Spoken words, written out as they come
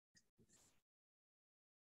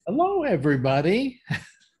Hello, everybody.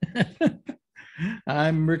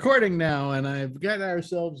 I'm recording now and I've got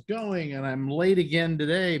ourselves going, and I'm late again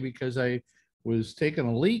today because I was taking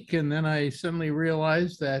a leak and then I suddenly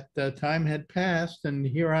realized that time had passed, and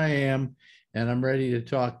here I am, and I'm ready to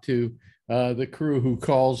talk to the crew who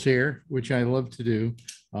calls here, which I love to do.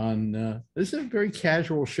 This is a very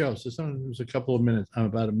casual show, so sometimes it was a couple of minutes. I'm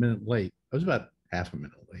about a minute late. I was about half a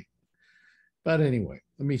minute late. But anyway,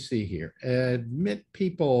 let me see here. Admit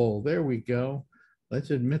people. There we go.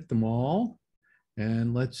 Let's admit them all,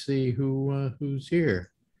 and let's see who's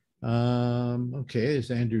here. Okay,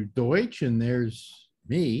 there's Andrew Deutsch, and there's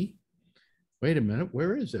me. Wait a minute.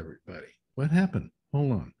 Where is everybody? What happened?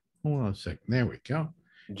 Hold on a second. There we go.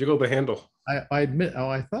 Jiggle the handle. I admit. Oh,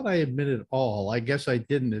 I thought I admitted all. I guess I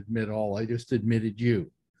didn't admit all. I just admitted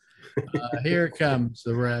you. Here comes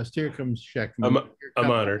the rest. Here comes Sheckman. I'm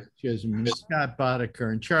honored. Chisholm, Scott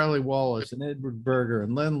Boddicker, and Charlie Wallace, and Edward Berger,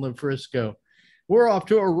 and Len LaFrisco. We're off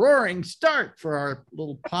to a roaring start for our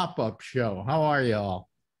little pop-up show. How are y'all?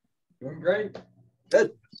 Doing great.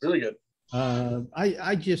 Good. Really good.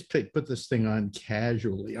 I just put this thing on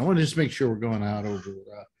casually. I want to just make sure we're going out over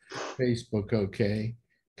Facebook, okay?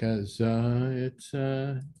 Because it's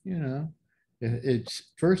it's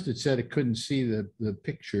first it said it couldn't see the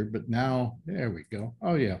picture, but now there we go.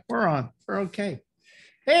 Oh yeah, we're on. We're okay.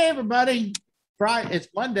 Hey everybody, Friday. It's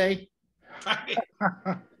Monday.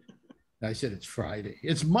 I said it's Friday.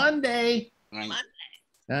 It's Monday. Monday.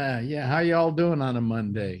 Yeah. How y'all doing on a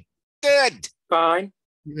Monday? Good. Fine.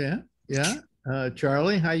 Yeah.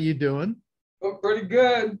 Charlie, how you doing? Oh, pretty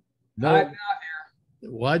good. No. Hiding out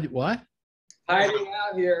here. What? Hiding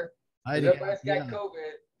out here. Everybody's got Yeah.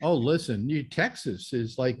 COVID. Oh, listen, Texas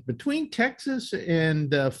is like between Texas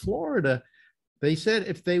and Florida. They said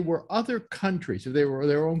if they were other countries, if they were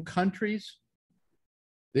their own countries,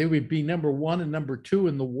 they would be number one and number two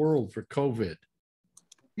in the world for COVID.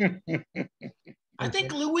 I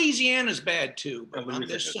think Louisiana's bad too, but I'm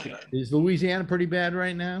just saying. Is Louisiana pretty bad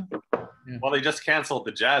right now? Yeah. Well, they just canceled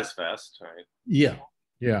the Jazz Fest, right? Yeah.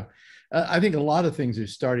 I think a lot of things are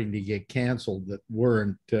starting to get canceled that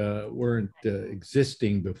weren't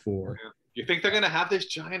existing before. Yeah. You think they're going to have this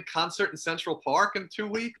giant concert in Central Park in 2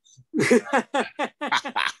 weeks?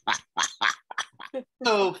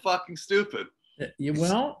 So fucking stupid.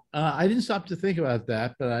 Well, I didn't stop to think about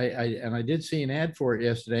that, but I did see an ad for it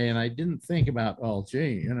yesterday, and I didn't think about, of course.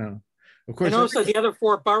 And also, the other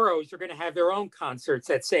four boroughs are going to have their own concerts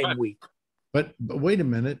that same week. But wait a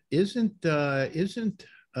minute,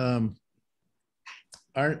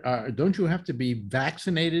 don't you have to be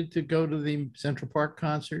vaccinated to go to the Central Park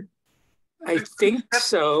concert? I think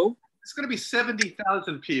so. It's going to be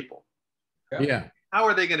 70,000 people. Yeah. How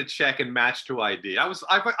are they going to check and match to ID?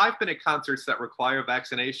 I've been at concerts that require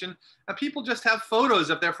vaccination, and people just have photos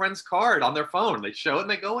of their friend's card on their phone. They show it and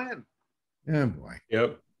they go in. Oh boy.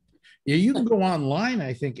 Yep. Yeah, you can go online,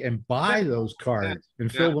 I think, and buy those cards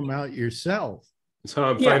and fill them out yourself. That's how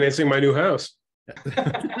I'm financing my new house.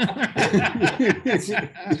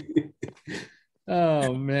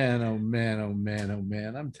 Oh man.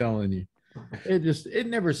 I'm telling you, it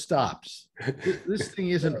never stops. This thing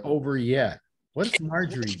isn't over yet. What's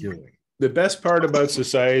Marjorie doing? The best part about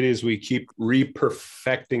society is we keep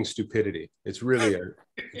re-perfecting stupidity. It's really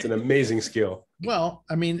it's an amazing skill. Well,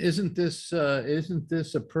 I mean, isn't this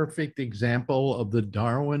a perfect example of the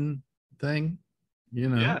Darwin thing?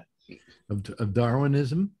 Of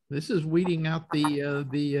Darwinism. This is weeding out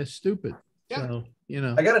the stupid. Yeah. So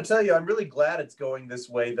I got to tell you, I'm really glad it's going this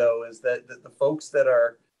way, though, is that the folks that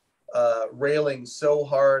are railing so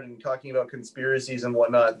hard and talking about conspiracies and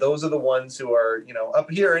whatnot, those are the ones who are, up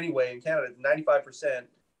here anyway in Canada, 95%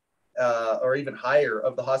 or even higher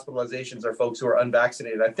of the hospitalizations are folks who are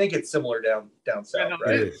unvaccinated. I think it's similar down south,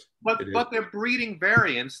 right? But they're breeding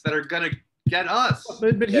variants that are going to get us.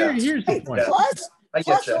 But here's the point.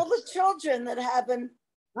 Plus all the children that haven't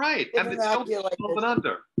right, and the children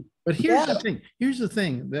under. But here's the thing. Here's the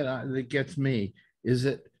thing that gets me is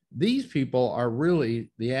that these people are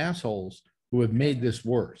really the assholes who have made this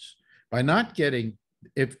worse by not getting.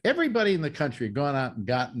 If everybody in the country had gone out and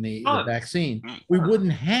gotten the vaccine, we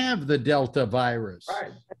wouldn't have the Delta virus.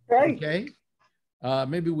 Right. Okay.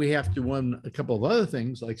 Maybe we have to a couple of other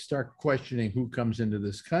things, like start questioning who comes into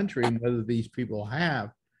this country and whether these people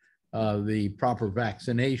have the proper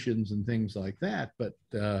vaccinations and things like that. But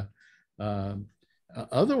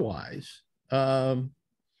otherwise,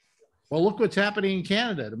 well, look what's happening in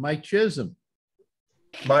Canada to Mike Chisholm.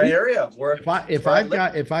 My area. If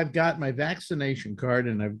I've got my vaccination card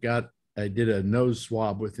and I did a nose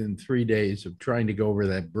swab within 3 days of trying to go over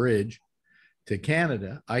that bridge to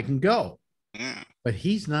Canada, I can go. Yeah. but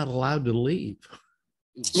he's not allowed to leave.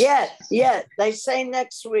 Yet. They say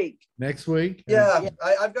next week. Next week? Yeah,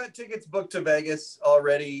 I've got tickets booked to Vegas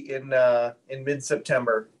already in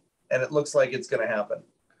mid-September, and it looks like it's going to happen.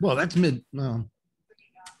 Well, that's well,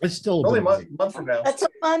 it's still Only a a month from now. That's a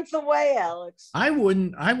month away, Alex. I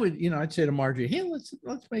would, I'd say to Margie, hey, let's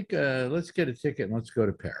get a ticket and let's go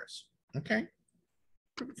to Paris. Okay.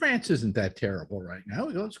 France isn't that terrible right now.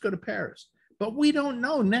 Let's go to Paris. But we don't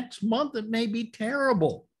know. Next month it may be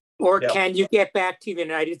terrible. Or can you get back to the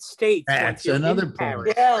United States? That's another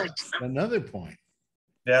point. Yeah. Another point.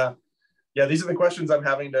 Yeah. These are the questions I'm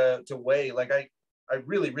having to weigh. Like I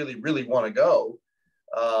really, really, really want to go.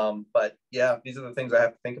 But yeah, these are the things I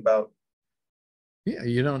have to think about. Yeah,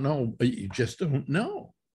 you don't know. You just don't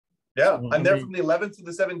know. Yeah, So, I'm there from the 11th to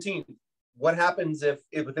the 17th. What happens if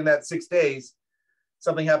within that 6 days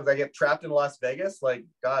something happens? I get trapped in Las Vegas. Like,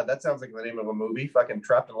 God, that sounds like the name of a movie. Fucking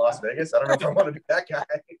Trapped in Las Vegas. I don't know if I want to be that guy.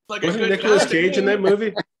 Like Wasn't Nicolas Cage in that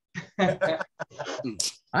movie?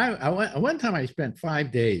 I went one time. I spent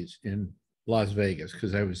 5 days in Las Vegas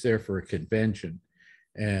because I was there for a convention,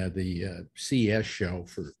 the CS show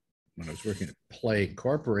for when I was working at Play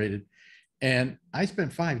Incorporated, and I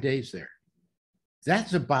spent 5 days there.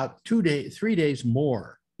 That's about 3 days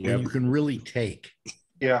more than you can really take.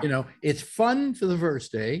 Yeah. You know, it's fun for the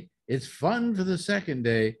first day. It's fun for the second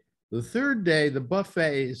day. The third day, the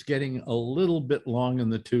buffet is getting a little bit long in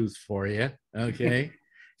the tooth for you. Okay.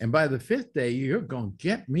 And by the fifth day, you're going,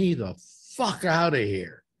 get me the fuck out of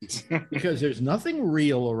here, because there's nothing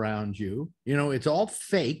real around you. You know, it's all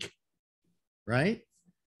fake. Right.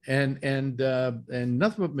 And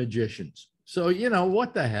nothing but magicians. So, you know,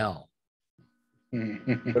 what the hell?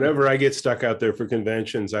 Whenever I get stuck out there for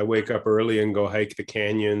conventions, I wake up early and go hike the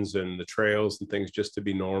canyons and the trails and things just to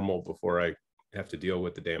be normal before I have to deal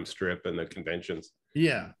with the damn strip and the conventions.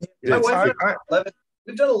 Yeah. My wife,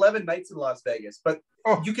 we've done 11 nights in Las Vegas, but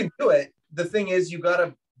you can do it. The thing is, you got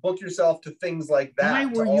to book yourself to things like that.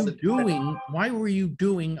 Why were you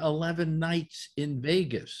doing 11 nights in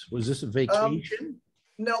Vegas? Was this a vacation?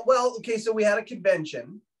 No, well, okay, so we had a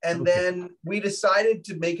convention. And then we decided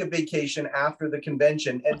to make a vacation after the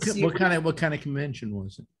convention. And what kind of convention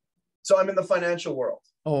was it? So I'm in the financial world.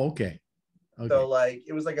 Oh, okay. So like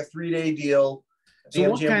it was like a 3-day deal. So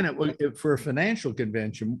what kind of, for a financial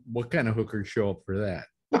convention, what kind of hookers show up for that?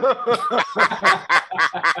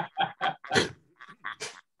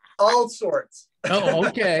 All sorts. Oh,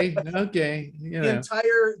 okay. Okay. You know.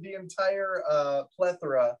 The entire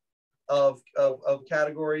plethora of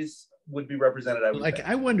categories would be represented. I would think.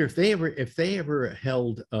 I wonder if they ever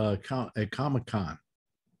held a Comic-Con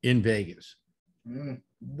in Vegas.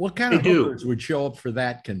 What kind of hookers would show up for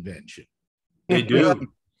that convention? They do.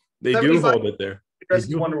 They do hold it there.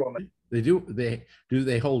 Wonder Woman. They do. Do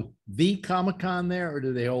they hold the Comic-Con there, or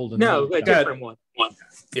do they hold a different one?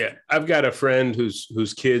 Yeah, I've got a friend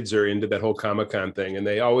whose kids are into that whole Comic-Con thing, and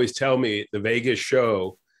they always tell me the Vegas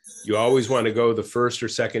show, you always want to go the first or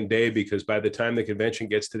second day, because by the time the convention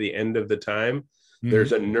gets to the end of the time,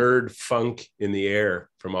 there's a nerd funk in the air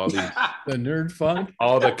from all these the nerd funk.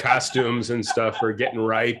 All the costumes and stuff are getting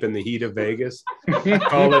ripe in the heat of Vegas.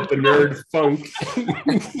 Call it the nerd funk.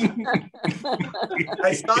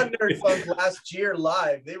 I saw Nerd Funk last year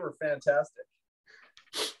live. They were fantastic.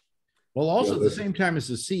 Well, also at the same time as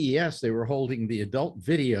the CES, they were holding the adult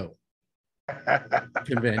video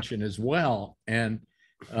convention as well. And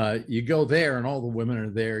you go there and all the women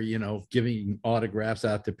are there, you know, giving autographs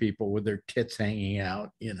out to people with their tits hanging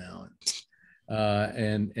out, you know,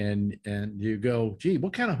 and you go, gee,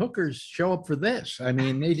 what kind of hookers show up for this? I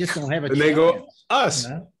mean, they just don't have a chance. They go, us. You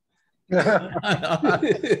know?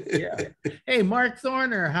 Yeah. Hey, Mark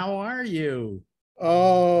Thorner, how are you?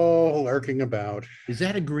 Oh, lurking about. Is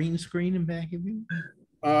that a green screen in back of you?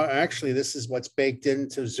 Actually, this is what's baked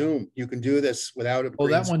into Zoom. You can do this without a. Oh,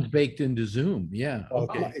 that one's baked into Zoom. Yeah.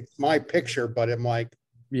 Okay. It's my picture, but I'm like,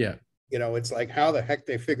 yeah. You know, it's like how the heck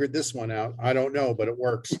they figured this one out. I don't know, but it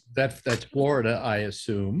works. That's Florida, I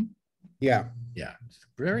assume. Yeah. Yeah.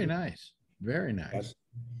 Very nice. Very nice.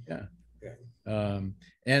 Yes. Yeah.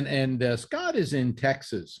 And Scott is in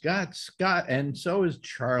Texas. Scott, and so is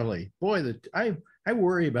Charlie. Boy, I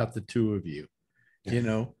worry about the two of you, you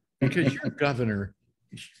know, because your governor,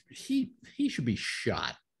 he should be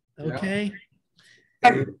shot. Okay.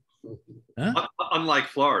 Yeah. Huh? Unlike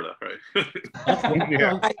Florida, right?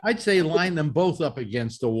 Well, I'd say line them both up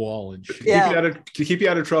against the wall and shoot. To keep you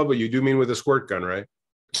out of trouble, you do mean with a squirt gun, right?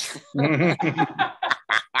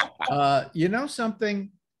 You know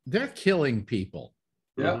something? They're killing people.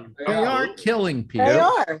 Yeah, they are killing people. They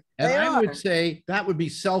are. And I would say that would be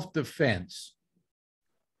self-defense.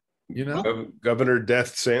 You know? Governor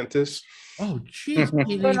Death Santis. Oh, geez. We're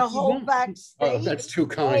gonna hold back Oh, state that's too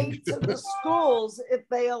kind. aid to the schools if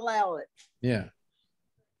they allow it. Yeah.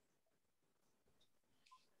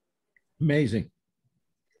 Amazing. And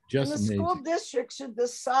Just the school amazing. districts should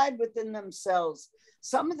decide within themselves.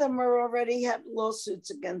 Some of them are already have lawsuits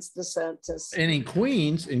against the DeSantis. And in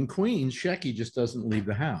Queens, Shecky just doesn't leave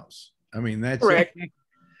the house. I mean, that's Correct. it.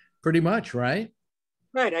 Pretty much, right?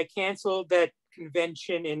 Right. I canceled that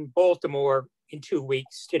convention in Baltimore in 2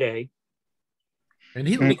 weeks today And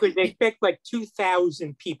he, because they expect like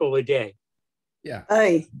 2,000 people a day yeah,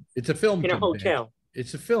 Hey, it's a film in a convention. hotel.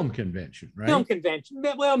 It's a film convention, right? Film convention.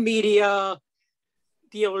 Well, media,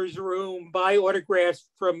 dealer's room, buy autographs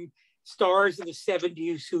from stars of the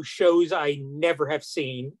 70s whose shows I never have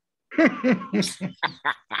seen.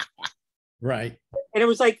 Right. And it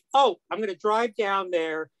was like, oh, I'm going to drive down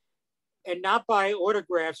there and not buy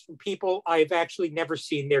autographs from people I've actually never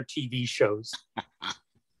seen their TV shows.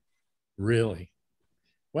 Really?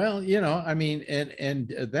 Well, you know, I mean, and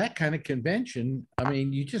that kind of convention, I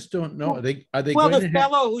mean, you just don't know. Are they Well, going the to have,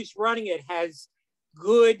 fellow who's running it has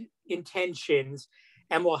good intentions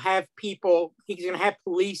and will have people, he's going to have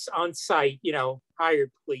police on site, you know, hired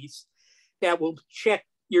police that will check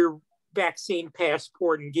your vaccine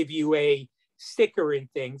passport and give you a sticker and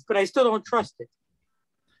things, but I still don't trust it.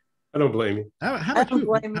 I don't blame you. how I about don't you?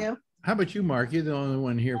 blame you. How about you, Mark? You're the only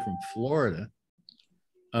one here from Florida.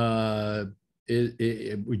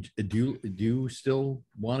 Do you still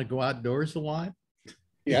want to go outdoors a lot?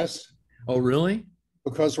 Yes, Oh, really?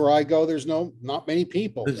 because where I go, there's not many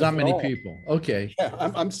people. There's not if at many all. people. Okay.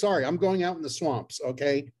 Yeah, I'm sorry. I'm going out in the swamps.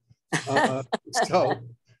 Okay. So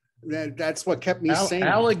that's what kept me sane.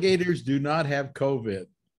 Alligators do not have COVID.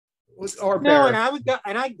 Or No, and bear.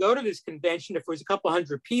 I'd go to this convention if it was a couple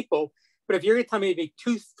hundred people, but if you're going to tell me it'd be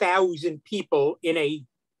 2,000 people in a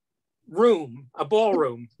room, a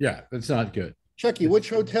ballroom, Yeah, that's not good. Chucky, which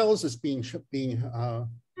hotel is this being?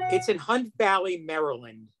 it's in Hunt Valley,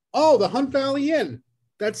 Maryland. Oh, the Hunt Valley Inn.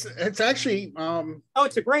 It's actually Oh,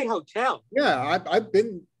 it's a great hotel. yeah. I've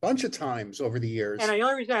been a bunch of times over the years. And the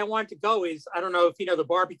only reason I wanted to go is, I don't know if you know the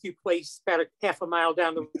barbecue place about a half a mile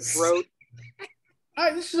down the road.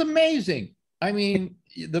 This is amazing. I mean,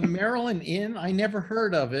 the Maryland Inn, I never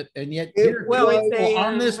heard of it. And yet It- here well, two it's people a,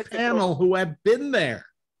 on this what's it panel who have been there.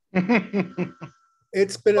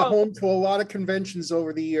 It's been a Well- home to a lot of conventions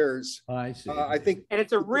over the years. I see. I think And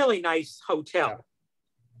it's a really nice hotel.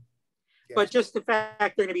 Yeah. But just the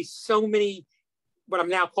fact there are going to be so many, what I'm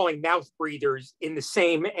now calling mouth breathers in the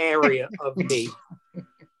same area of me.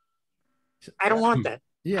 I don't want that.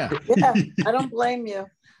 Yeah. Yeah, I don't blame you.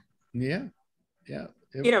 Yeah. Yeah.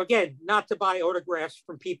 You know, again, not to buy autographs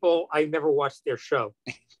from people I never watched their show.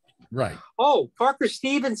 Right. Oh, Parker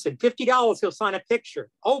Stevenson, $50, he'll sign a picture.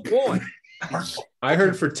 Oh boy, I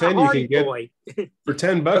heard for 10 you Hardy can get boy. for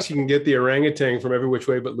 $10 you can get the orangutan from Every Which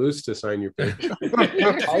Way But Loose to sign your picture.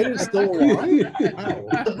 I was still alive.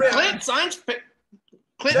 Wow. Clint signs.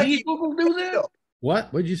 Clint Eastwood will do that.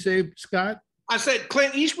 What? What'd you say, Scott? I said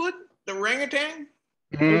Clint Eastwood, the orangutan.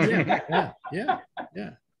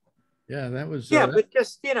 Yeah, that was Yeah, but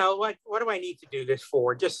just, you know, like, what do I need to do this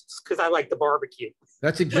for? Just because I like the barbecue.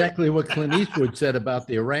 that's exactly what Clint Eastwood said about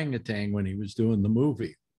the orangutan when he was doing the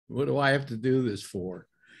movie. What do I have to do this for?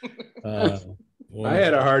 I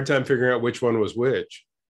had a hard time figuring out which one was which.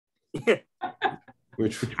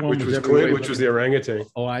 Which one was was Every Clint, Way which But was the orangutan.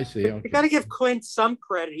 Oh, I see. You Okay. got to give Clint some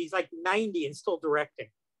credit. He's like 90 and still directing.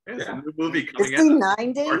 There's a new movie Is coming he out.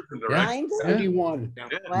 90? Yeah. 90? 91. Yeah.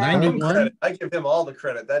 Wow. 91? Credit. I give him all the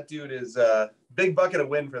credit. That dude is a big bucket of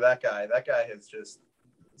win for that guy. That guy is just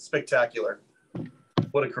spectacular.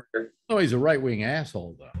 What a career. Oh, he's a right-wing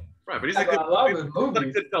asshole, though. Right, but he's a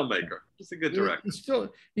good, good filmmaker. He's a good director.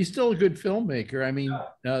 He's still a good filmmaker. I mean,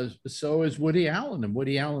 so is Woody Allen. And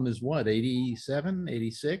Woody Allen is what, 87,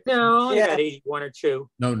 86? No, only Yeah. about 81 or 2.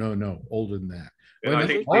 No, older than that. Yeah, Wait a I minute.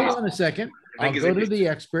 think Hold he's- on a second. I I'll think go he's to the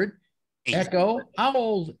expert. 80. Echo, how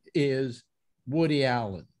old is Woody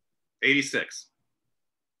Allen? 86.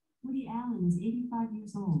 Woody Allen is 85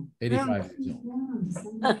 years old. 85 He years was old. born on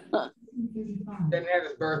December 1935. Didn't have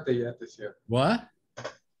his birthday yet this year. What?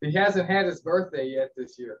 He hasn't had his birthday yet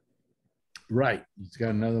this year. Right. He's got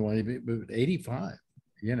another one, but 85,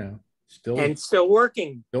 you know, still. And still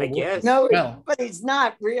working, Still I working. guess. No, Well- but he's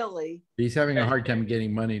not really. He's having a hard time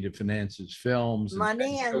getting money to finance his films.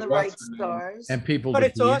 Money and the So right what's the name? stars. And people. But to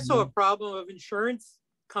it's be in also a them. problem of insurance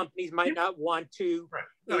companies might not want to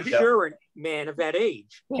No, insure a man of that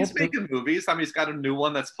age. He's making movies. I mean, he's got a new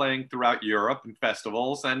one that's playing throughout Europe and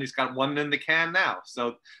festivals, and he's got one in the can now.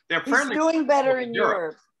 So they're He's fairly doing better in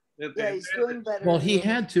Europe. Yeah, he's doing better. Well, he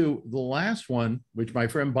had to, the last one, which my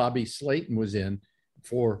friend Bobby Slayton was in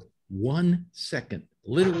for 1 second,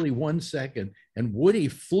 literally 1 second. And Woody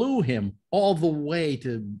flew him all the way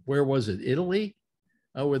to, where was it? Italy,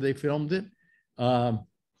 where they filmed it, and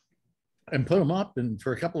put him up and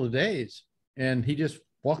for a couple of days. And he just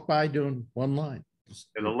walked by doing one line.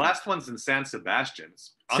 And the last one's in San Sebastian.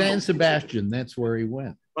 It's San Sebastian, that's where he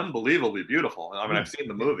went. Unbelievably beautiful. I mean, I've seen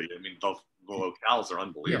the movie. I mean, the locales are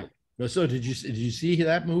unbelievable. Yeah. So did you see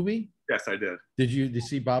that movie? Yes, I did. Did you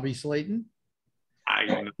see Bobby Slayton?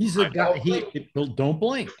 I He's a guy. Don't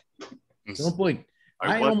blink. Don't blink.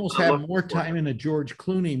 I almost have more time in a George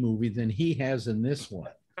Clooney movie than he has in this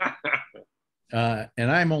one. And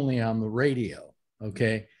I'm only on the radio.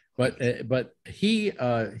 Okay. But he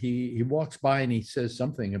walks by and he says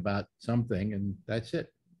something about something, and that's it.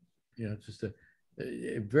 You know, just a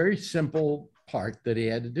very simple part that he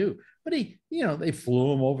had to do. But they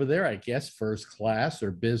flew him over there, I guess, first class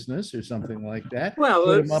or business or something like that.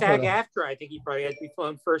 Well, SAG-AFTRA, I think he probably had to be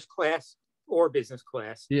flown first class or business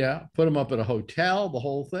class. Yeah, put him up at a hotel, the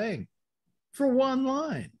whole thing, for one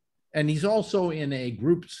line. And he's also in a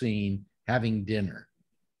group scene having dinner,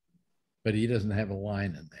 but he doesn't have a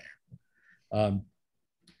line in there.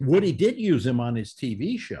 Woody did use him on his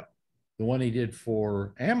TV show, the one he did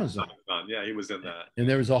for Amazon. Yeah, he was in that. And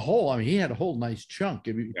there was a whole, I mean, he had a whole nice chunk.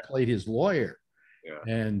 He played his lawyer. Yeah.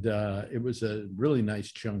 And it was a really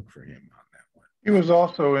nice chunk for him on that one. He was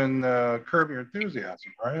also in Curb Your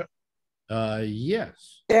Enthusiasm, right?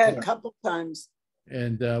 Yes. Yeah, a couple times.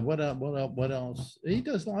 And what else? He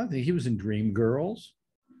does a lot of things. He was in Dreamgirls.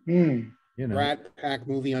 You know, Rat Pack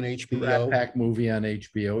movie on HBO. Rat Pack movie on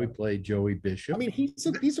HBO. He played Joey Bishop. I mean, he's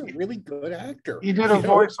a really good actor. He did a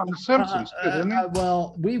voice on The Simpsons, too, didn't he?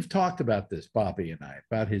 Well, we've talked about this, Bobby and I,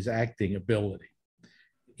 about his acting ability.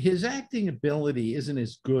 His acting ability isn't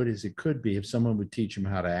as good as it could be if someone would teach him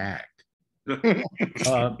how to act.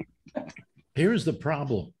 Here's the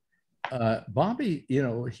problem. Bobby,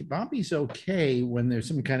 Bobby's okay when there's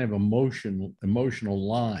some kind of emotional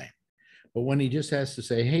line. But when he just has to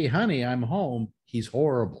say, "Hey, honey, I'm home," he's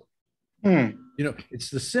horrible. It's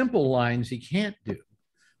the simple lines he can't do.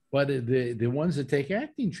 But the ones that take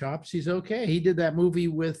acting chops, he's okay. He did that movie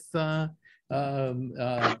with the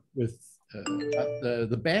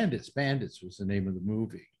Bandits. Bandits was the name of the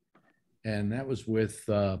movie. And that was with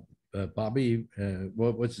Bobby,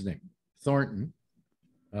 what's his name? Thornton.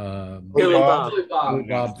 Billy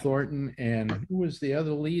Bob Thornton. And who was the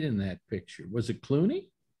other lead in that picture? Was it Clooney?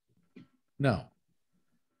 No.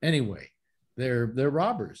 Anyway, they're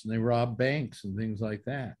robbers and they rob banks and things like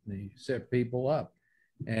that. And they set people up.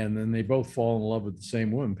 And then they both fall in love with the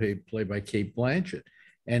same woman, played by Cate Blanchett.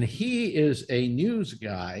 And he is a news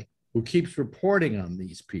guy who keeps reporting on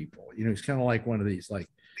these people. He's kind of like one of these,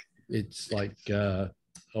 it's like, I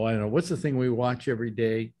don't know, what's the thing we watch every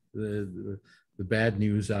day? The bad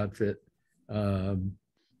news outfit. Bad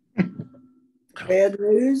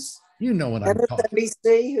news? You know what I'm talking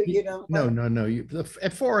MSNBC, who you don't No.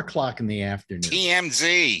 At 4 o'clock in the afternoon.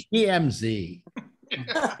 TMZ.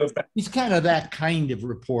 He's kind of that kind of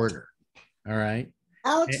reporter. All right.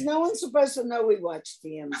 Alex, no one's supposed to know we watch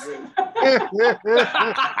TMZ. He's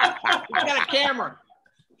got a camera.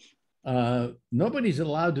 Nobody's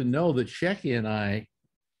allowed to know that Shecky and I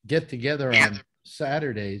get together on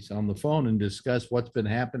Saturdays on the phone and discuss what's been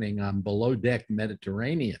happening on Below Deck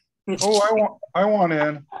Mediterranean. Oh, I want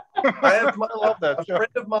in. I love that a show.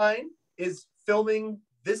 friend of mine is filming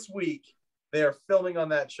this week. They are filming on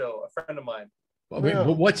that show. A friend of mine. But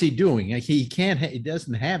what's he doing? He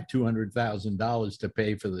doesn't have $200,000 to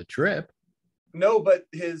pay for the trip. No, but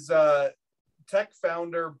his tech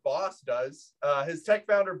founder boss does. His tech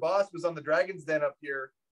founder boss was on the Dragon's Den up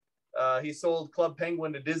here. He sold Club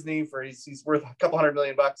Penguin to Disney for he's worth a couple $100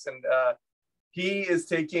 million, and he is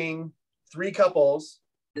taking 3 couples,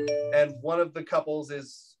 and one of the couples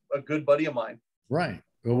is a good buddy of mine. Right.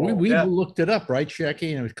 Well, we looked it up, right,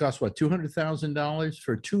 Shecky? And it cost what, $200,000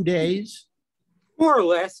 for 2 days? More or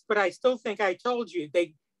less, but I still think I told you,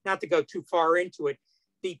 not to go too far into it,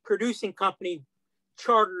 the producing company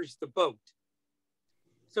charters the boat.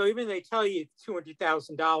 So even though they tell you it's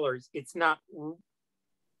 $200,000, it's not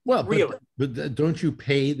really. But don't you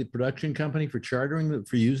pay the production company for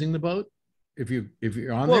for using the boat? If you're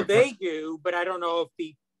on there? Well, they do, but I don't know if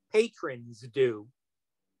the patrons do.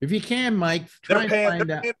 If you can, Mike, try and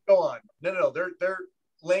find out. Go on. No. They're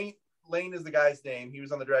Lane is the guy's name. He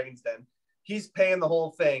was on the Dragon's Den. He's paying the whole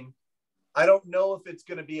thing. I don't know if it's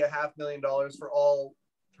going to be $500,000 for all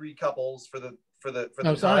 3 couples for the.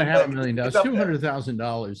 No, it's not $500,000.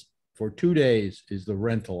 $200,000 for 2 days is the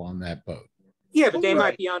rental on that boat. Yeah, but they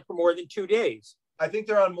Right. might be on for more than 2 days. I think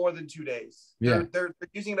they're on more than 2 days. Yeah. They're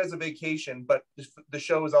using it as a vacation, but the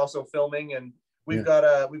show is also filming, and we've Yeah.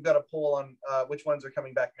 got a poll on which ones are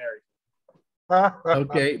coming back married.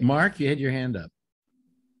 Okay, Mark, you had your hand up.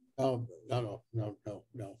 Oh, no.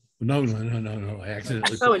 I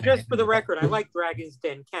accidentally. Oh, and just for the record, I like Dragon's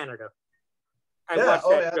Den Canada. I Yeah, watched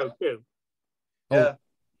oh, that yeah. show too. Yeah.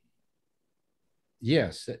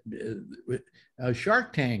 Yes,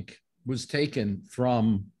 Shark Tank was taken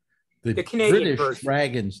from the Canadian British version.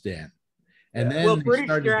 Dragon's Den, and Yeah. then Well, they British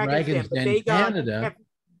started Dragon's Den, but they got Canada.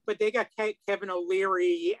 but they got Kevin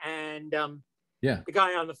O'Leary and Yeah, the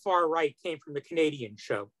guy on the far right came from the Canadian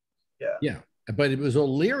show. yeah, but it was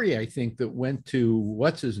O'Leary, I think, that went to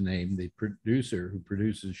what's his name, the producer who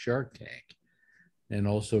produces Shark Tank, and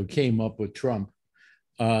also came up with Trump.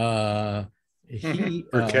 He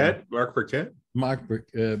Burkett, Mark Burkett, Mark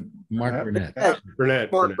Burnett. Burnett.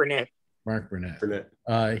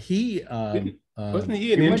 He Wasn't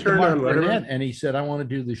he an went to intern Mark on Burnett Letterman? and he said, I want to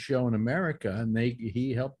do the show in America. And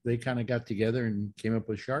he helped, they kind of got together and came up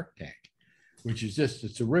with Shark Tank, which is just,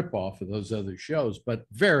 it's a ripoff of those other shows, but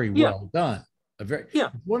very well done.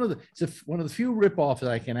 It's one of the few ripoffs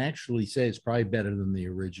that I can actually say is probably better than the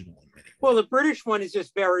original. Well, the British one is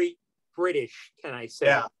just very British, can I say?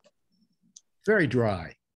 Yeah. Very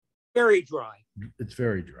dry. Very dry. It's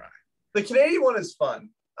very dry. The Canadian one is fun.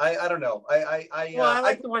 I don't know. I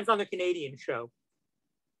like the ones on the Canadian show.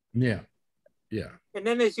 Yeah. And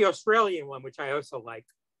then there's the Australian one, which I also like.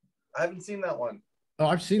 I haven't seen that one. Oh,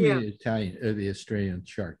 I've seen the Australian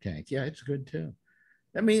Shark Tank. Yeah, it's good too.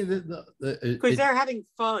 I mean, because they're having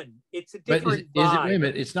fun. It's a different vibe. Wait a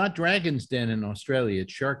minute, it's not Dragon's Den in Australia.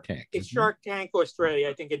 It's Shark Tank. It's Shark Tank Australia,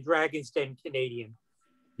 I think, and Dragon's Den Canadian.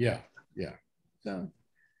 Yeah. So,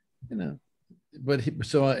 but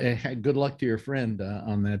good luck to your friend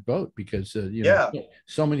on that boat, because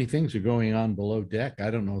so many things are going on below deck. I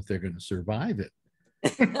don't know if they're going to survive it.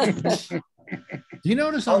 Do you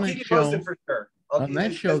notice on that show? For sure. On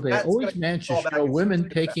that show, they always manage to show women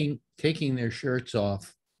taking their shirts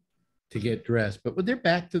off to get dressed, but they're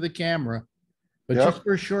back to the camera, but just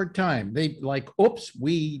for a short time. They like, oops,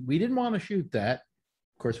 we didn't want to shoot that.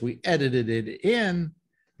 Of course, we edited it in,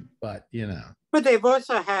 but But they've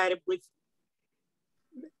also had it with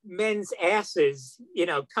men's asses,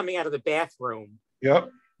 coming out of the bathroom. Yep.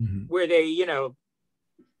 Where they,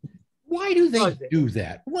 Why do they do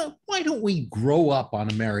that? Well, why don't we grow up on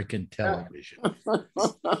American television?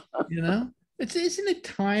 Isn't it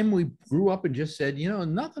time we grew up and just said,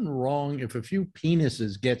 nothing wrong if a few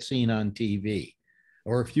penises get seen on TV,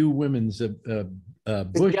 or a few women's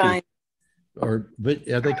bushes, or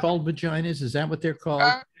are they called vaginas? Is that what they're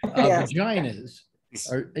called? Vaginas.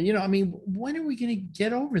 Or, when are we going to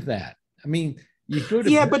get over that? I mean, you go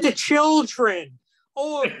to but the children.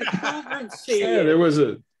 Oh, the children see it. There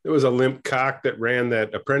was a limp cock that ran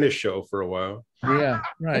that Apprentice show for a while. Yeah,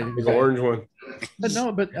 right. The orange one.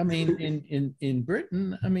 But I mean, in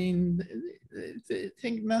Britain, I mean, they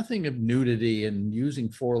think nothing of nudity and using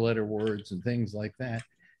four-letter words and things like that,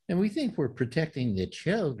 and we think we're protecting the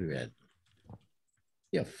children.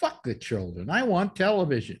 Yeah, fuck the children. I want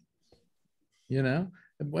television.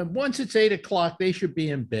 Once it's 8 o'clock, they should be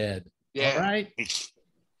in bed. Yeah. All right.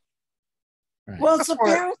 Well, it's a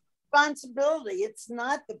parent's responsibility. It's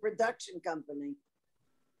not the production company.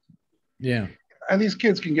 Yeah. And these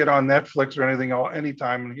kids can get on Netflix or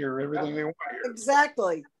anytime and hear everything they want to hear.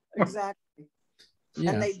 Exactly.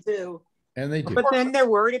 Yeah. And they do. But then they're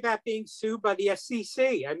worried about being sued by the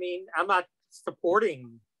FCC. I mean, I'm not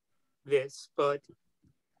supporting this, but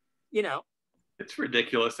it's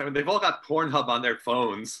ridiculous. I mean, they've all got Pornhub on their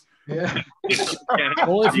phones. Yeah.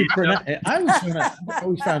 Well, if you I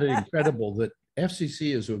always found it incredible that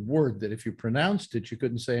FCC is a word that if you pronounced it, you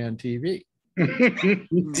couldn't say on TV.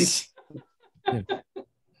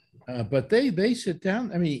 But they sit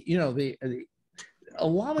down. I mean, a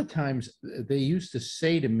lot of times they used to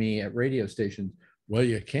say to me at radio stations, well,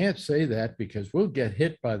 you can't say that because we'll get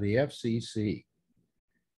hit by the FCC.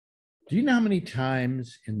 Do you know how many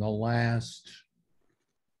times in the last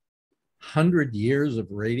 100 years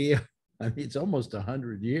of radio, I mean, it's almost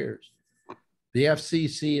 100 years, the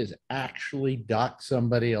FCC has actually docked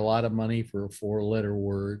somebody a lot of money for a four-letter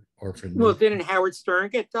word or for Well, didn't Howard Stern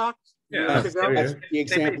get docked? That's the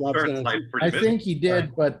example I was gonna- I think he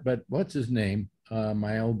did, but what's his name?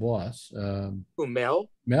 My old boss, Who, Mel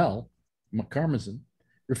Carmazin,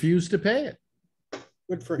 refused to pay it.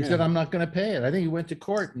 Good for He him. said, I'm not going to pay it. I think he went to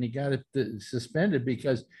court and he got it suspended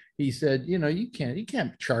because he said, you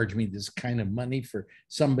can't charge me this kind of money for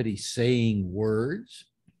somebody saying words.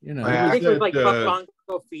 You know. I think it was like Buck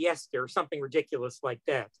Bongo Fiesta or something ridiculous like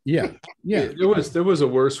that. Yeah. There was a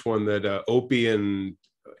worse one that Opie and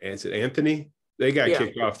is it Anthony? They got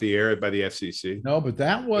kicked off the air by the FCC. No, but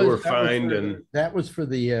that was that was for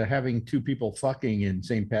the having two people fucking in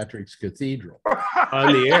St. Patrick's Cathedral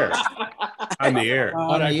on the air. On the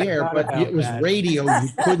air. But it was radio. You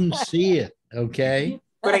couldn't see it. Okay.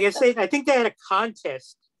 But I think they had a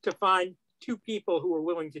contest to find two people who were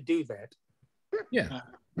willing to do that. Yeah.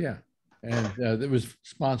 And it was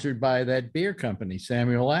sponsored by that beer company,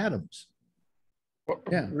 Samuel Adams.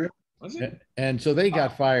 Yeah. And so they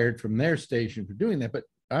got fired from their station for doing that. But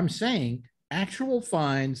I'm saying actual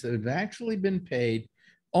fines that have actually been paid,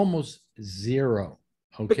 almost zero.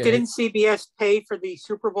 Okay. But didn't CBS pay for the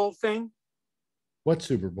Super Bowl thing? What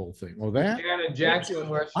Super Bowl thing? Well, that Janet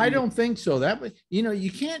Jackson. I don't think so. That was,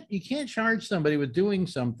 you can't charge somebody with doing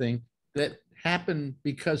something that happened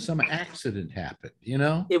because some accident happened.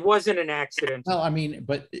 It wasn't an accident. Well, I mean,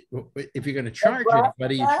 but if you're going to charge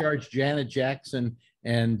anybody, you charge Janet Jackson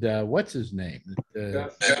and what's his name?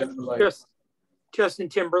 Justin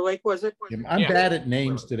Timberlake, was it? I'm bad at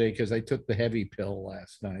names today because I took the heavy pill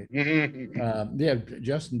last night.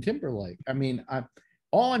 Justin Timberlake. I mean,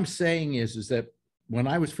 all I'm saying is that when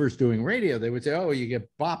I was first doing radio, they would say, "Oh, you get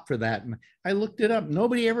bopped for that," and I looked it up.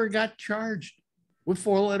 Nobody ever got charged with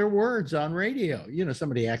 4-letter words on radio.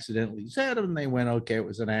 Somebody accidentally said them, and they went, "Okay, it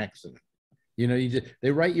was an accident."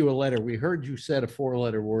 They write you a letter. We heard you said a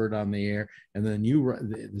 4-letter word on the air, and then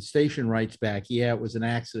the station writes back, "Yeah, it was an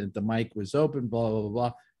accident. The mic was open. Blah blah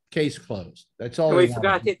blah. Case closed." That's all. We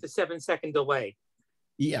forgot to hit the 7-second delay.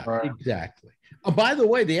 Yeah, exactly. Oh, by the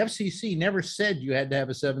way, the FCC never said you had to have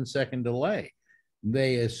a 7-second delay.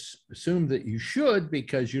 They assumed that you should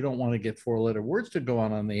because you don't want to get 4-letter words to go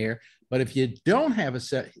on the air. But if you don't have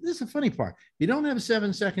this is the funny part. If you don't have a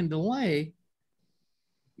 7-second delay,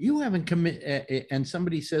 you haven't committed, and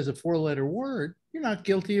somebody says a 4-letter word, you're not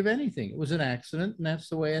guilty of anything. It was an accident, and that's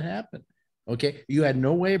the way it happened. Okay, you had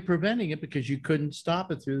no way of preventing it because you couldn't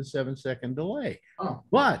stop it through the 7-second delay.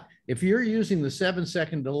 But if you're using the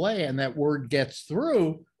 7-second delay and that word gets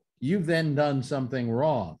through, you've then done something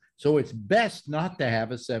wrong. So it's best not to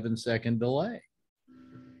have a 7-second delay.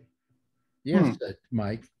 Yes,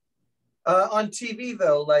 Mike. On TV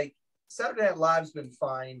though, like Saturday Night Live's been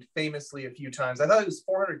fined famously a few times. I thought it was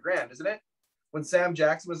 $400,000, isn't it? When Sam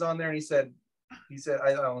Jackson was on there and he said,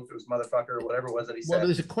 I don't know if it was motherfucker or whatever it was that he said. Well,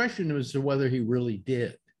 there's a question as to whether he really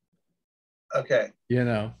did. Okay.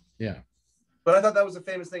 Yeah. But I thought that was a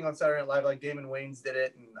famous thing on Saturday Night Live, like Damon Wayans did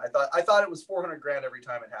it, and I thought it was $400,000 every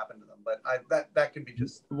time it happened to them. But that could be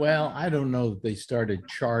just. Well, I don't know that they started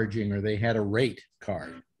charging or they had a rate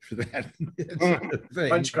card for that.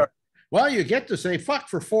 Punch card. Well, you get to say fuck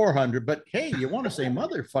for 400, but hey, you want to say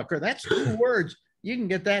motherfucker? That's 2 words. You can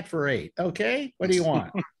get that for 8. Okay, what do you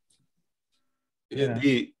want?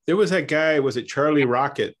 There was that guy, was it Charlie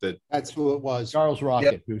Rocket? That's who it was. Charles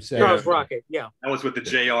Rocket, who said Charles Rocket, yeah. That was with the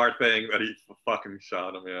JR thing that he fucking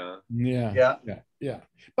shot him, Yeah.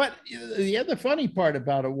 But the other funny part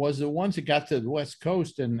about it was that once it got to the West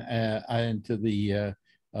Coast and to the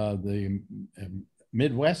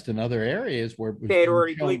Midwest and other areas where it was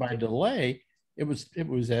already shown by delay, it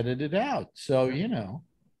was edited out. So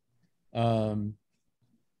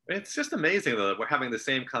it's just amazing though that we're having the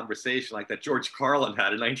same conversation like that George Carlin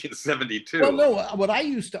had in 1972. Well, no, what I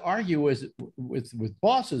used to argue with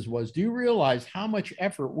bosses was, do you realize how much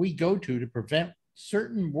effort we go to prevent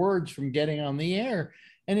certain words from getting on the air?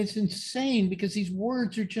 And it's insane because these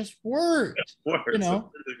words are just words.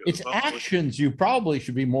 It's actions you probably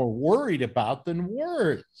should be more worried about than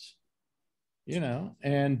words.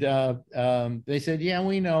 And they said, yeah,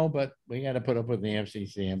 we know, but we got to put up with the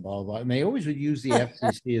FCC and blah, blah. And they always would use the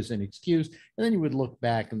FCC as an excuse. And then you would look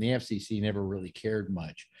back and the FCC never really cared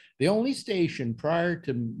much. The only station prior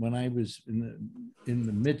to when I was in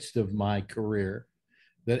the midst of my career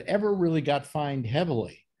that ever really got fined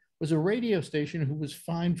heavily was a radio station who was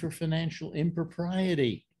fined for financial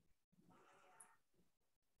impropriety.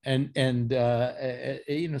 And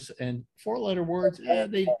 4-letter words,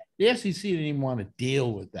 the FCC didn't even want to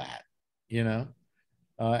deal with that,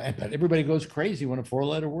 but everybody goes crazy when a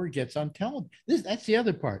 4-letter word gets on television. That's the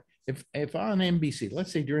other part. If on NBC,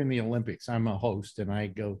 let's say during the Olympics, I'm a host and I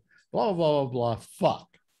go, blah, blah, blah, blah, fuck.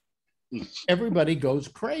 Everybody goes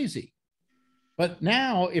crazy. But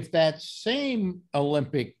now if that same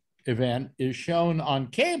Olympic event is shown on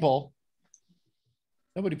cable,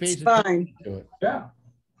 nobody pays attention to it. Yeah.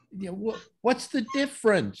 What's the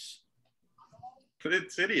difference? But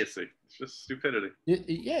it's idiocy. It's just stupidity.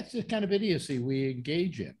 It's the kind of idiocy we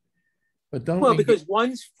engage in. But because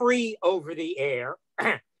one's free over the air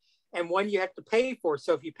and one you have to pay for.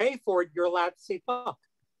 So if you pay for it, you're allowed to say fuck.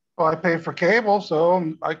 Well, I pay for cable, so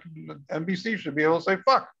NBC should be able to say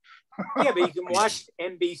fuck. Yeah, but you can watch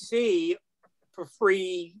NBC for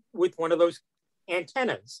free with one of those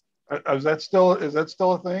antennas. Is that still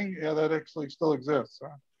a thing? Yeah, that actually still exists.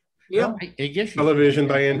 Huh? Yeah, I guess Television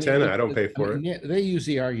by antenna. I don't pay for it. They use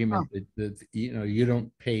the argument that you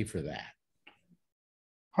don't pay for that.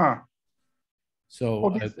 Huh. So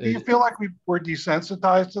well, do you feel like we're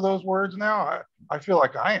desensitized to those words now? I feel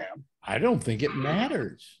like I am. I don't think it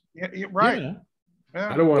matters. Yeah, right. Yeah.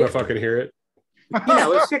 I don't want to fucking hear it. You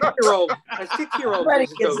know, a 6-year-old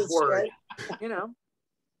uses those words. You know.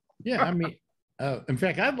 Yeah, I mean, in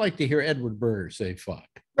fact, I'd like to hear Edward Burr say "fuck."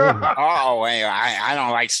 Oh, wait, I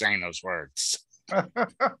don't like saying those words.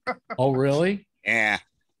 Oh, really? Yeah.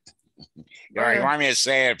 You want me to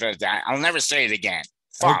say it, but I'll never say it again.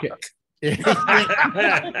 Fuck. Okay.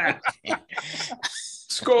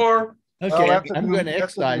 Score. Okay, I'm going to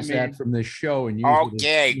excise that from this show and use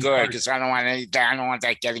it. Good, because I don't want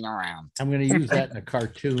that getting around. I'm going to use that in a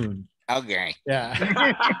cartoon. Okay. Yeah.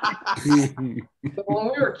 So when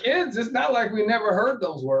we were kids, it's not like we never heard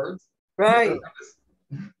those words. Right.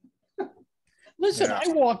 Listen, I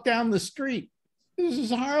walk down the street. This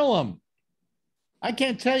is Harlem. I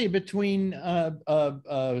can't tell you between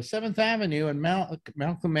 7th Avenue and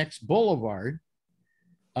Malcolm X Boulevard,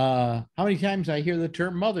 how many times I hear the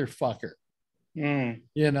term motherfucker. You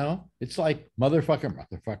know, it's like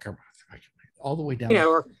motherfucker, all the way down.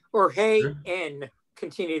 Yeah, or hey, and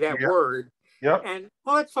continue that word. Yep. And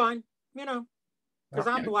that's fine, you know, because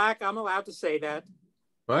I'm black, I'm allowed to say that.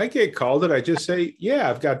 When I get called it, I just say, yeah,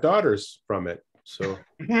 I've got daughters from it. So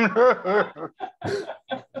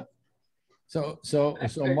So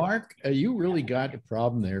Mark, you really got a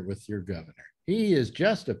problem there with your governor. He is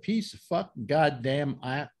just a piece of fucking goddamn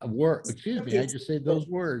word. Excuse me, I just said those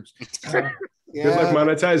words. Good luck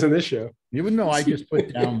monetizing this show. Even though I just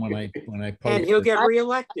put down when I posted. And he'll get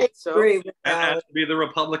reelected. So and has to be the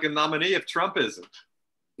Republican nominee if Trump isn't.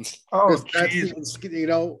 Oh, that's even, you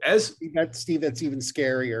know, that's even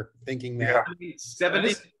scarier thinking that.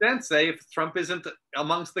 70% say if Trump isn't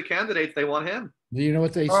amongst the candidates, they want him. Do you know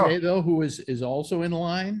what they say though? Who is also in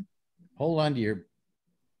line? Hold on to your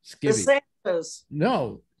skivvy.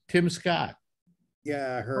 No, Tim Scott.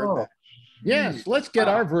 Yeah, I heard that. Yes, let's get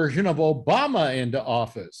our version of Obama into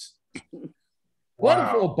office. What if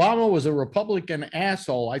Obama was a Republican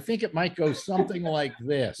asshole? I think it might go something like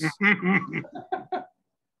this.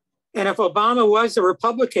 And if Obama was a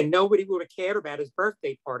Republican, nobody would have cared about his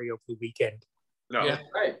birthday party over the weekend. No, yeah.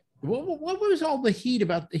 Right. What was all the heat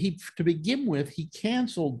about? To begin with, he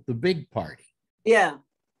canceled the big party. Yeah.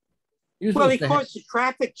 Well, he caused a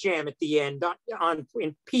traffic jam at the end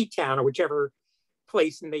in P-Town or whichever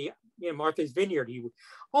place in the Martha's Vineyard.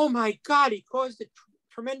 Oh my God, he caused a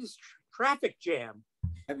tremendous traffic jam.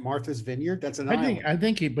 At Martha's Vineyard? That's an I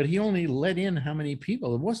think he only let in how many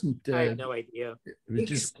people? It wasn't. I have no idea. It was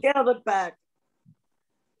just scaled it back.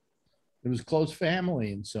 It was close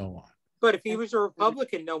family and so on. But if he was a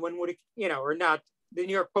Republican, no one would have, or not. The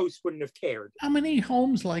New York Post wouldn't have cared. How many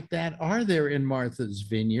homes like that are there in Martha's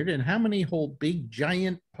Vineyard, and how many hold big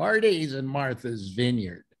giant parties in Martha's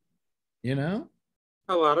Vineyard? You know,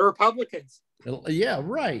 a lot of Republicans. Yeah,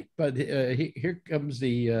 right. But here comes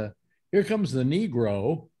the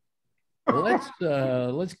Negro.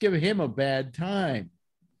 Let's give him a bad time.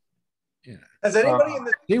 Yeah. Has anybody in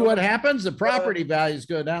the see what happens? The property values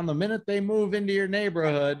go down the minute they move into your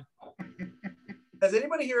neighborhood. Has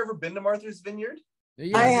anybody here ever been to Martha's Vineyard?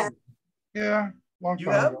 Yeah. I have. Yeah. You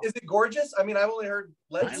have? Is it gorgeous? I mean, I've only heard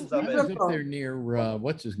legends of it. I was up there near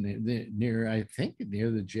what's his name? Near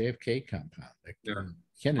the JFK compound.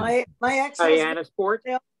 My ex Sport,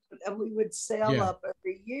 and we would sail up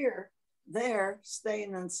every year there,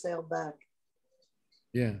 staying and sail back.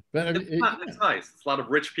 Yeah, but it's nice. It's a lot of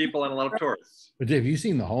rich people and a lot of tourists. But have you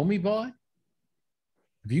seen the home he bought?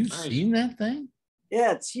 Have you seen that thing?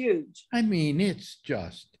 Yeah, it's huge. I mean, it's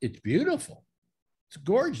beautiful. It's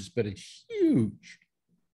gorgeous, but it's huge.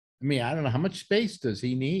 I mean, I don't know how much space does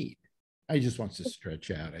he need. He just wants to stretch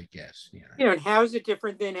out, I guess. And how is it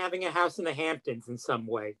different than having a house in the Hamptons in some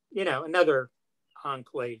way? Another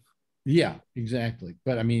enclave. Yeah, exactly.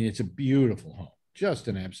 But I mean, it's a beautiful home. Just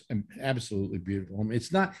an absolutely beautiful home.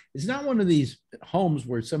 It's not one of these homes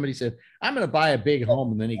where somebody said, I'm going to buy a big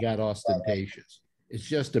home, and then he got ostentatious. It's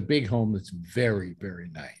just a big home that's very, very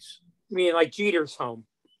nice. I mean, like Jeter's home.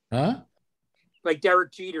 Huh? Like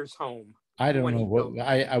Derek Jeter's home. I don't know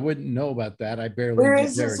I wouldn't know about that. I barely. Where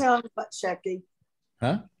is his home, Shecky?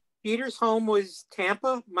 Huh? Jeter's home was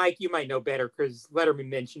Tampa. Mike, you might know better because Letterman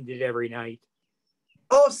mentioned it every night.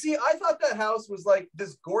 Oh, see, I thought that house was like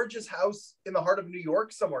this gorgeous house in the heart of New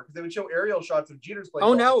York somewhere because they would show aerial shots of Jeter's place.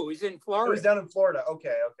 Oh no, it was in Florida. It was down in Florida.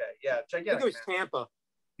 Okay, yeah, check it I out. think it was Tampa.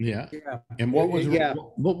 Yeah. Yeah. And what was Yeah.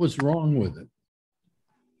 what was wrong with it?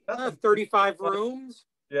 35 rooms.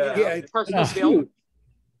 Yeah. Yeah. Custom Oh, built.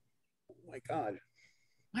 Oh my God.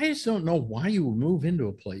 I just don't know why you would move into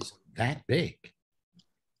a place that big.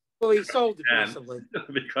 Well, he sold it And- recently.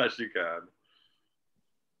 because you can.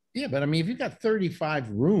 Yeah, but I mean, if you got 35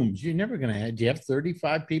 rooms, you're never going to have. Do you have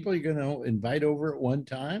 35 people you're going to invite over at one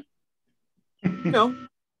time? No.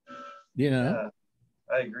 You know.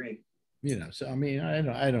 Yeah, I agree. You know. So I mean, I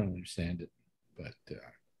don't understand it. But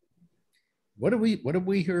what did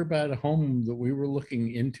we hear about a home that we were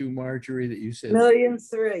looking into, Marjorie? That you said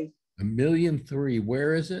 $1,000,003. $1,000,003.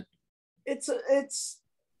 Where is it? It's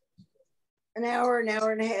an hour and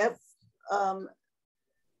a half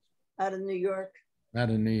out of New York. Out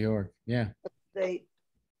in New York. Yeah. They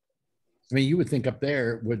I mean, you would think up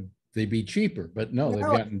there would they be cheaper, but no, they've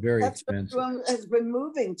gotten very that's expensive. what everyone has been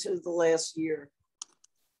moving to the last year.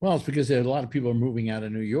 Well, it's because a lot of people are moving out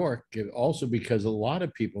of New York. Also because a lot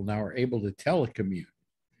of people now are able to telecommute.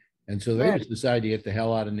 And so they Right. just decide to get the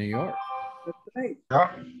hell out of New York. That's right.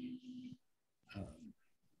 Yeah.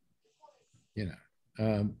 You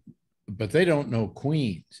know, but they don't know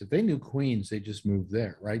Queens. If they knew Queens, they just moved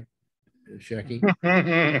there, right, Shecky?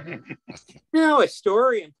 No,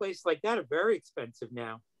 Astoria and places like that are very expensive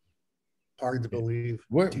now. Hard to believe.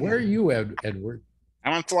 Where are you, Edward?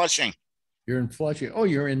 I'm in Flushing. You're in Flushing. Oh,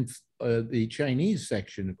 you're in the Chinese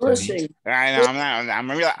section of Flushing. I know. I'm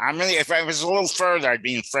really. If I was a little further, I'd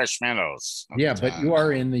be in Fresh Meadows. Yeah, but you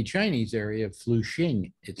are in the Chinese area of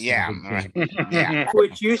Flushing. It's Yeah, right. Yeah.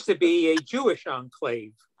 Which used to be a Jewish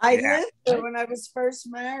enclave. I Yeah. lived there when I was first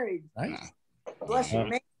married. Right. Flushing,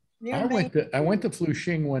 Maine, near I Maine. went to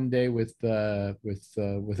Flushing one day with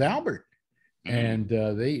Albert, and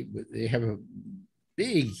they have a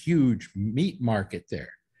big, huge meat market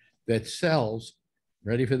there that sells.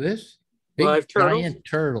 Ready for this? Big Live turtles? giant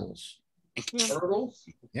turtles. Turtles?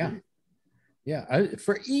 Yeah, yeah,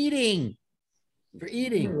 for eating.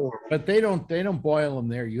 But they don't boil them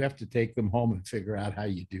there. You have to take them home and figure out how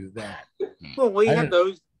you do that. Well, we I have don't-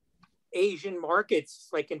 those Asian markets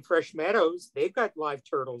like in Fresh Meadows. They've got live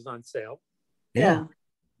turtles on sale. Yeah.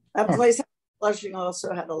 That place in Flushing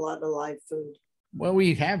also had a lot of live food. Well,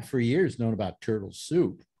 we have for years known about turtle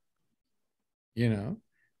soup, you know,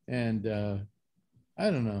 and I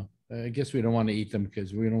don't know. I guess we don't want to eat them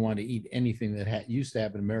because we don't want to eat anything that used to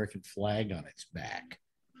have an American flag on its back.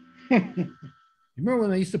 You remember when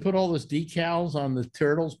they used to put all those decals on the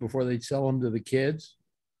turtles before they'd sell them to the kids?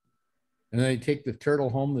 And then they take the turtle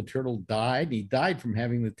home. The turtle died. He died from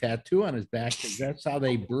having the tattoo on his back because that's how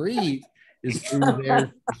they breathe is through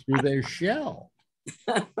their shell.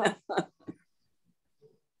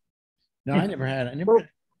 No, I never had.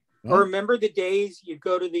 Or remember the days you'd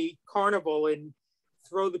go to the carnival and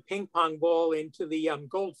throw the ping pong ball into the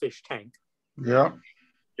goldfish tank. Yeah.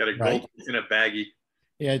 Got a Right. gold in a baggie.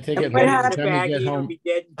 Yeah, take it Put home. it By in the a time you baggie, get it'll home. be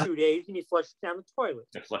dead in 2 days, and you flush it down the toilet.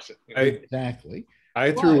 And flush it. Exactly.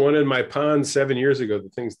 I threw one in my pond 7 years ago. The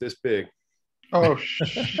thing's this big. Oh,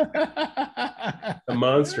 A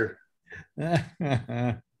monster.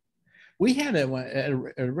 We had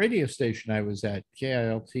a radio station I was at,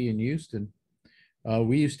 KILT in Houston.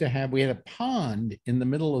 We had a pond in the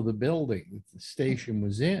middle of the building that the station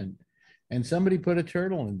was in, and somebody put a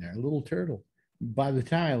turtle in there, a little turtle. By the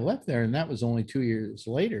time I left there, and that was only 2 years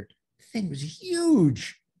later, the thing was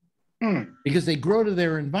huge because they grow to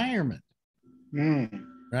their environment,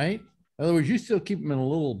 right? In other words, you still keep them in a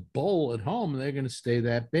little bowl at home, and they're going to stay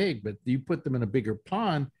that big, but you put them in a bigger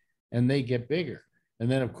pond, and they get bigger. And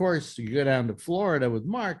then, of course, you go down to Florida with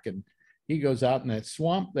Mark, and he goes out in that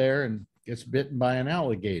swamp there and gets bitten by an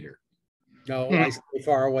alligator. No, I stay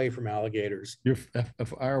far away from alligators. You're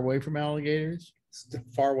far away from alligators? As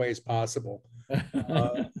far away as possible.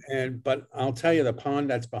 But I'll tell you, the pond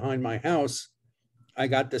that's behind my house, I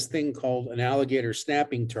got this thing called an alligator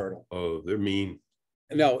snapping turtle. Oh, they're mean.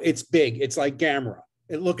 No, it's big. It's like Gamera.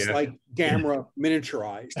 It looks Yeah. like Gamera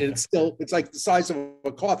miniaturized, and it's like the size of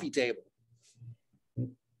a coffee table.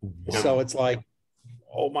 So it's like,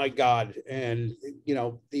 oh my God. And you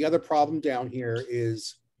know, the other problem down here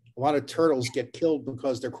is a lot of turtles get killed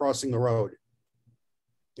because they're crossing the road,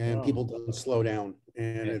 and people don't slow down.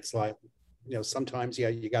 And it's like, you know, sometimes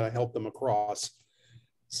you got to help them across.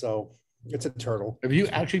 So it's a turtle. Have you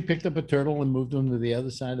actually picked up a turtle and moved them to the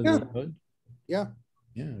other side of the road? Yeah.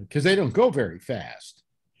 Yeah, because they don't go very fast.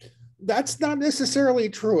 That's not necessarily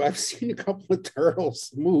true. I've seen a couple of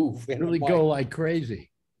turtles move. They really go like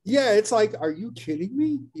crazy. Yeah, it's like, are you kidding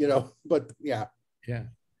me? You know, but yeah. Yeah.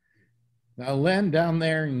 Now, Len, down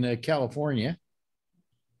there in California,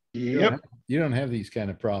 Yep. you don't have these kind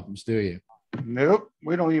of problems, do you? Nope.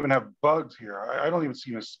 We don't even have bugs here. I don't even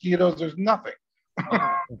see mosquitoes. There's nothing.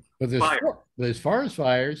 But there's forest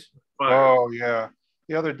fires. Oh, yeah.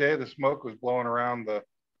 The other day, the smoke was blowing around the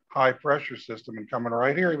high pressure system and coming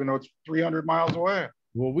right here, even though it's 300 miles away.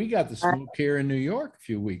 Well, we got the smoke here in New York a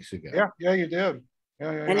few weeks ago. Yeah, you did.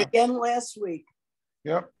 Yeah. And again last week.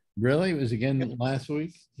 Yep. Really? It was again last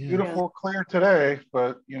week? Yeah. Beautiful, clear today,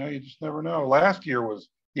 but you just never know. Last year was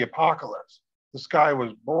the apocalypse. The sky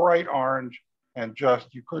was bright orange and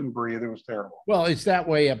just, you couldn't breathe. It was terrible. Well, it's that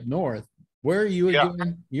way up north. Where are you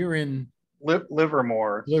again? You're in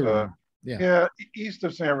Livermore. Livermore. Yeah, east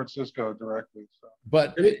of San Francisco directly. So.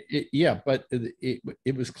 But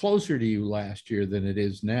it was closer to you last year than it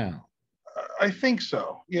is now. I think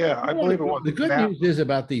so. Yeah, I believe it was. The good news is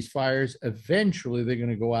about these fires, eventually they're going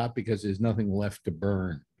to go out because there's nothing left to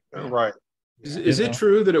burn. Right. Is it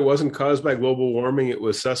true that it wasn't caused by global warming? It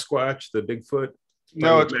was Sasquatch, the Bigfoot?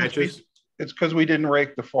 No, it's because we didn't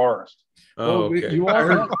rake the forest. Oh, okay.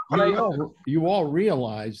 You all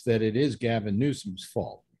realize that it is Gavin Newsom's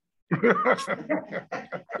fault.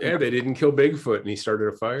 Yeah, they didn't kill Bigfoot and he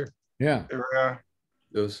started a fire. Yeah.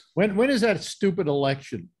 When is that stupid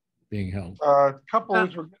election being held? A couple of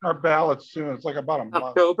weeks, we're getting our ballots soon. It's like about a month.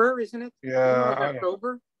 October, isn't it? Yeah.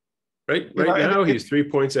 October. Right now, he's 3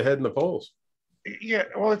 points ahead in the polls. Yeah,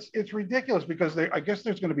 well, it's ridiculous because I guess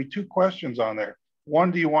there's going to be two questions on there. One,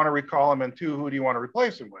 do you want to recall him? And two, who do you want to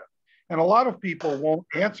replace him with? And a lot of people won't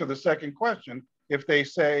answer the second question if they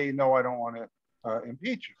say, no, I don't want to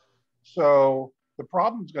impeach him. So the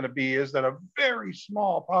problem is going to be is that a very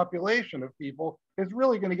small population of people is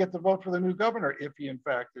really going to get to vote for the new governor if he in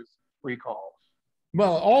fact is recalled.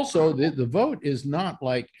 Well, also the vote is not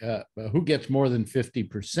like who gets more than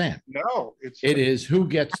 50%. No, it is who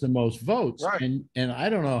gets the most votes. Right. And I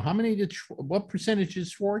don't know what percentage did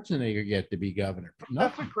Schwarzenegger get to be governor?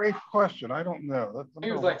 That's a great question. I don't know.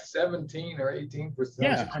 He was like 17 or 18%.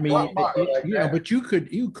 Yeah, I mean, but you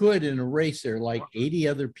could in a race there like 80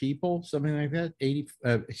 other people, something like that.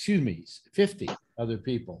 50 other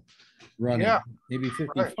people running, maybe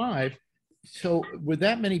 55. Right. So with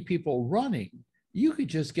that many people running, you could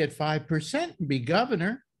just get 5% and be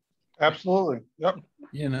governor. Absolutely. Yep.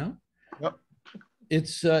 Yep.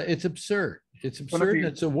 It's absurd. It's absurd. And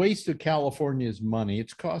it's a waste of California's money.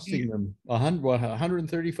 It's costing them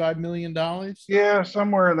 $135 million. Yeah,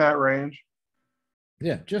 somewhere in that range.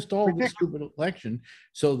 Yeah, just all the stupid election.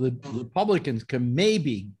 So the Republicans can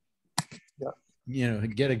maybe,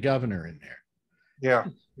 get a governor in there. Yeah.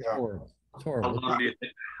 It's horrible. It's horrible.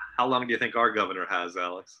 How long do you think our governor has,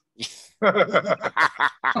 Alex?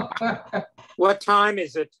 What time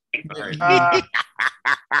is it?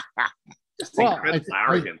 Well,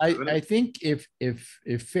 I think if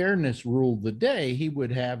fairness ruled the day, he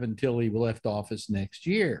would have until he left office next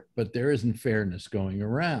year. But there isn't fairness going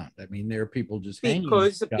around. I mean, there are people just hanging.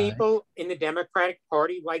 Because the people in the Democratic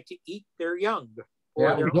Party like to eat their young.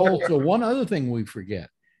 There's also one other thing we forget.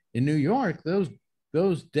 In New York, those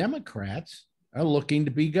Democrats are looking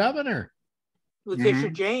to be governor. Letitia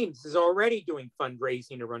James is already doing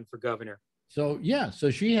fundraising to run for governor. So so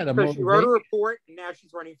she had she wrote a report and now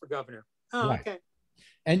she's running for governor. Oh, right.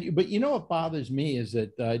 Okay. But what bothers me is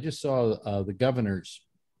that I just saw the governor's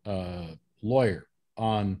lawyer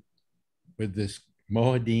on with this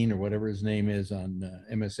Mohadeen or whatever his name is on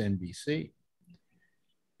MSNBC,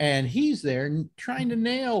 and he's there trying to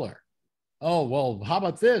nail her. Oh, well, how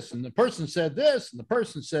about this? And the person said this, and the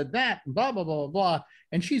person said that, and blah, blah, blah, blah.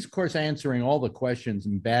 And she's, of course, answering all the questions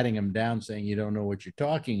and batting them down, saying, you don't know what you're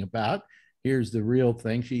talking about. Here's the real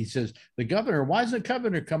thing. She says, why doesn't the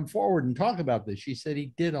governor come forward and talk about this? She said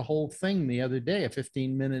he did a whole thing the other day, a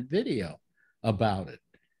 15-minute video about it.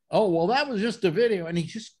 Oh, well, that was just a video. And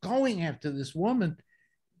he's just going after this woman.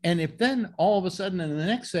 And if then all of a sudden in the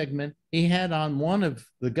next segment, he had on one of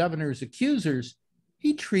the governor's accusers,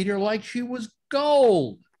 he'd treat her like she was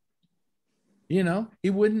gold. They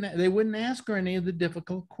wouldn't ask her any of the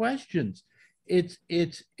difficult questions. It's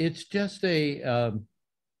just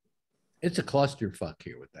it's a clusterfuck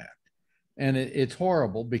here with that. And it's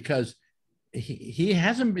horrible because he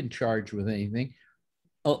hasn't been charged with anything.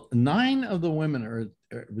 9 of the women, or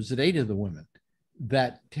was it 8 of the women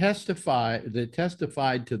that testified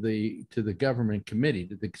to the government committee,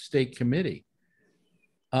 to the state committee,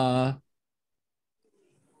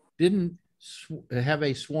 didn't have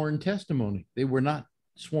a sworn testimony. They were not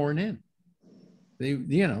sworn in. They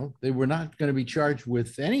were not going to be charged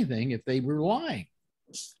with anything if they were lying.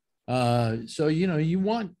 So, you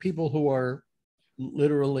want people who are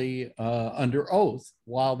literally under oath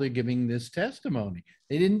while they're giving this testimony.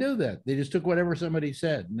 They didn't do that. They just took whatever somebody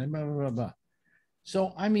said and then blah, blah, blah, blah.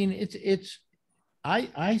 So, I mean,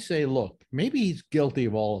 I say, look, maybe he's guilty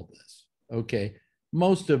of all of this. Okay.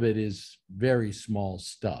 Most of it is very small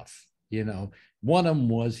stuff. One of them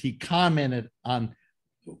was he commented on,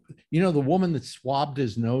 the woman that swabbed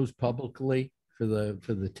his nose publicly for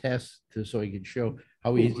the test so he could show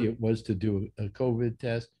how easy it was to do a COVID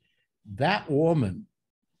test. That woman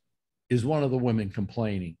is one of the women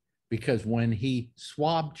complaining because when she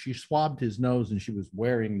swabbed his nose and she was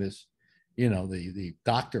wearing this, the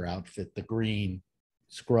doctor outfit, the green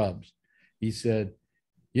scrubs. He said,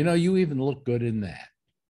 you even look good in that.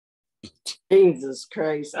 Jesus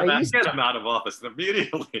Christ. Get him out of office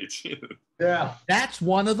immediately. Yeah. That's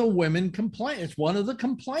one of the women complaints. It's one of the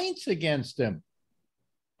complaints against him.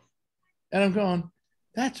 And I'm going,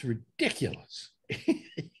 that's ridiculous.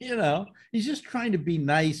 He's just trying to be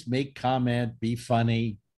nice, make comment, be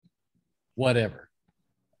funny, whatever.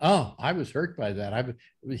 Oh, I was hurt by that.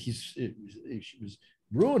 She was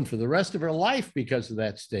ruined for the rest of her life because of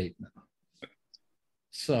that statement.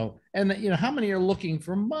 So, and how many are looking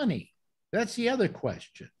for money? That's the other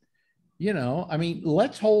question.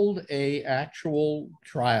 Let's hold a actual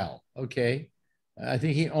trial. Okay. I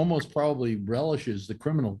think he almost probably relishes the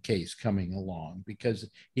criminal case coming along because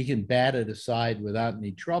he can bat it aside without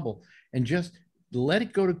any trouble and just let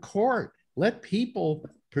it go to court. Let people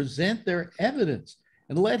present their evidence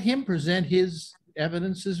and let him present his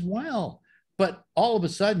evidence as well. But all of a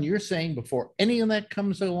sudden you're saying before any of that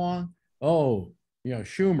comes along,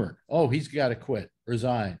 Schumer, he's got to quit,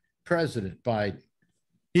 resign. President Biden,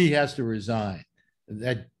 he has to resign.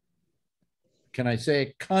 That, can I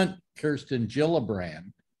say, cunt Kirsten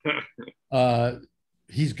Gillibrand,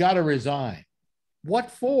 he's got to resign.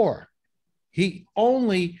 What for? He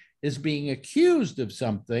only is being accused of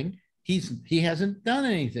something. He hasn't done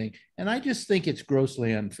anything. And I just think it's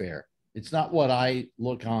grossly unfair. It's not what I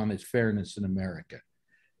look on as fairness in America.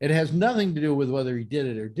 It has nothing to do with whether he did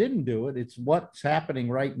it or didn't do it. It's what's happening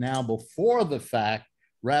right now before the fact,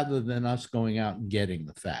 rather than us going out and getting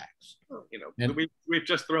the facts. We've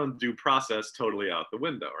just thrown due process totally out the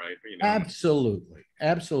window, right?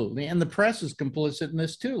 Absolutely. And the press is complicit in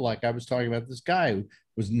this too. Like I was talking about this guy who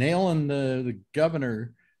was nailing the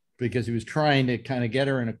governor because he was trying to kind of get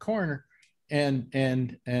her in a corner, and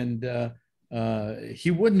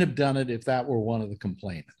he wouldn't have done it if that were one of the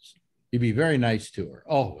complainants. He'd be very nice to her.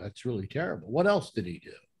 Oh, that's really terrible. What else did he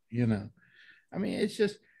do? It's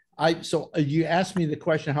just. So you asked me the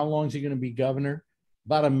question, how long is he going to be governor?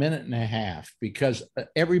 About a minute and a half, because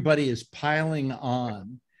everybody is piling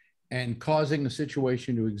on and causing a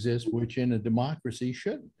situation to exist, which in a democracy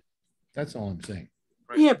shouldn't. That's all I'm saying.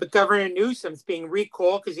 Yeah, but Governor Newsom's being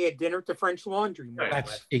recalled because he had dinner at the French Laundry.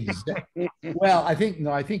 That's exactly. Well, I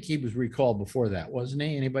think he was recalled before that, wasn't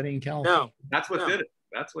he? Anybody in California? No, that's what did it.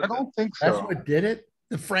 I don't think so. That's what did it.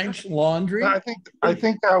 The French Laundry. I think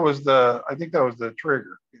that was the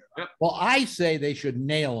trigger. Yeah. Well, I say they should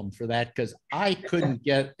nail him for that because I couldn't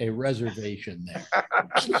get a reservation there.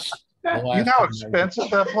 You know how expensive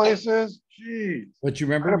that place is? Jeez. But you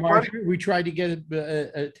remember, Marjorie, we tried to get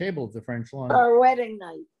a table at the French Laundry. Our wedding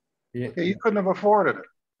night. Yeah. Okay, you couldn't have afforded it.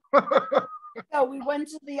 No, we went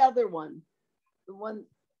to the other one. The one.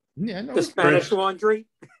 Yeah, no, the Spanish Laundry.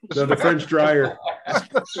 No, the French dryer.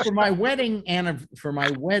 For my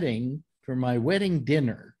wedding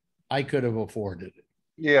dinner, I could have afforded it.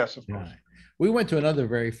 Yes, of course. Right. We went to another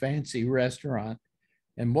very fancy restaurant,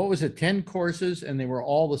 and what was it, 10 courses, and they were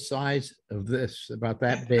all the size of this, about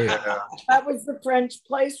that big. That was the French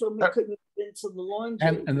place when we couldn't get into the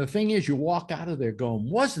laundry. And the thing is, you walk out of there going,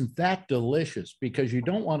 wasn't that delicious? Because you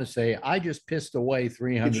don't want to say, I just pissed away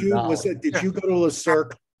 $300. Did you go to Le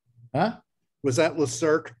Cirque? Huh? Was that Le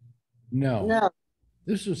Cirque? No.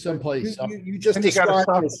 This was someplace. You just described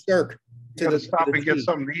Le Cirque. You got to stop and get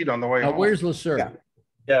something to eat on the way home. Where's Le Cirque?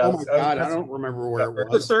 Yeah. Oh my God, I don't remember where it was.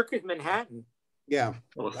 The Cirque is Manhattan. Yeah.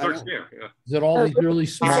 Well, the Cirque's here. Yeah. Is it all these really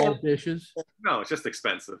small dishes? No, it's just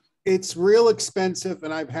expensive. It's real expensive,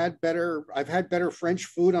 and I've had better French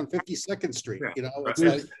food on 52nd Street.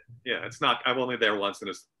 Yeah. It's not. I'm only there once, and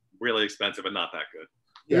it's really expensive and not that good.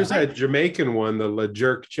 There's that Jamaican one, the Le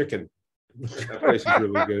Jerk Chicken. That place is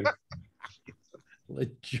really good. Le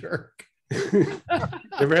Jerk.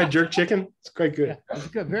 Ever had jerk chicken? It's quite good. It's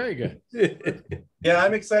good, very good. Yeah,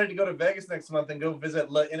 I'm excited to go to Vegas next month and go visit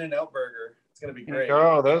In-N-Out Burger. It's gonna be great.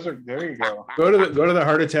 Oh, there you go. Go to the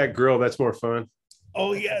Heart Attack Grill. That's more fun.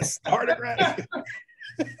 Oh yes, Heart Attack.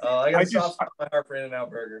 I got a soft spot in my heart for In-N-Out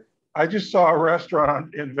Burger. I just saw a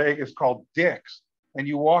restaurant in Vegas called Dick's, and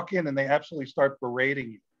you walk in and they absolutely start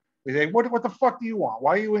berating you. They say, what the fuck do you want?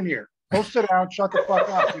 Why are you in here? Go sit down, shut the fuck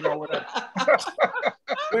up, you know, whatever.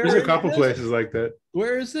 There's a couple places like that.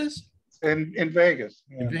 Where is this? In Vegas.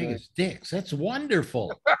 In Vegas, Dick's. That's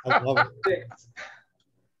wonderful. I love it.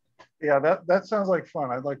 Yeah, that sounds like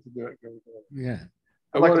fun. I'd like to do it. Yeah.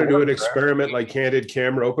 I want to do an experiment like Candid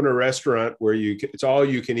Camera. Open a restaurant where it's all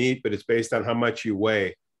you can eat, but it's based on how much you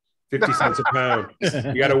weigh. 50 cents a pound.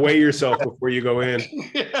 You got to weigh yourself before you go in.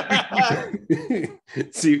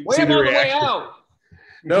 see Way the on the way reaction. out.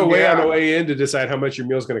 No, way on the way in to decide how much your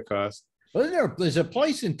meal's going to cost. Well, there's a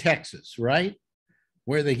place in Texas, right,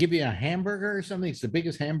 where they give you a hamburger or something. It's the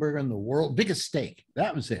biggest hamburger in the world, biggest steak.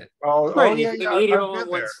 That was it. Right, you can eat it all in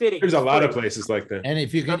one sitting. There's a lot of places like that. And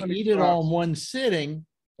if you can eat it all in one sitting,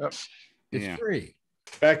 it's free.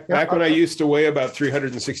 Back when I used to weigh about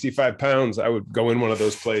 365 pounds, I would go in one of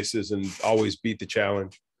those places and always beat the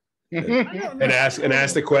challenge. and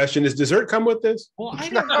ask the question, does dessert come with this? Well, I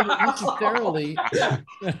don't know necessarily.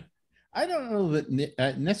 I don't know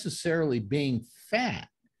that necessarily being fat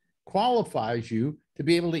qualifies you to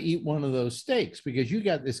be able to eat one of those steaks, because you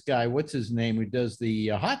got this guy, what's his name, who does the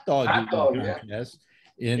hot dog contest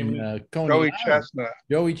in Coney Joey Island. Chestnut.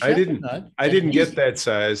 Joey Chestnut. I didn't get that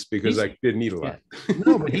size because I didn't eat a lot.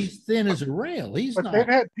 No, but he's thin as a rail. He's But not. they've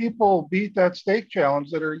had people beat that steak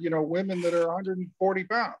challenge that are, you know, women that are 140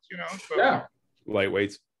 pounds, you know. So. Yeah.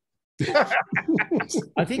 Lightweights.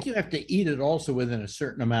 I think you have to eat it also within a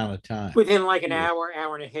certain amount of time. Within like an hour,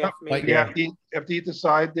 hour and a half, maybe. Like, You have to eat the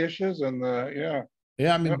side dishes and the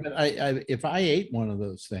Yeah, I mean, but if I ate one of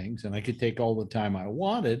those things and I could take all the time I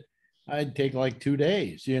wanted, I'd take like 2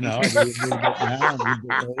 days, you know. Eventually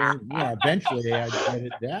I'd get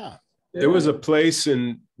it down. There was a place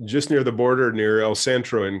just near the border near El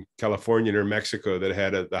Centro in California, near Mexico, that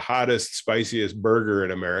had the hottest, spiciest burger in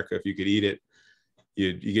America. If you could eat it,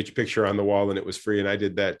 you get your picture on the wall, and it was free. And I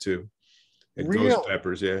did that too. And Really? ghost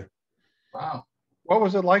peppers, yeah. Wow. What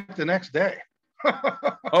was it like the next day?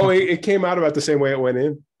 Oh, it came out about the same way it went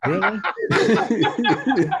in.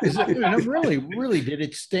 Really? Really? Did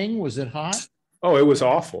it sting? Was it hot? Oh, it was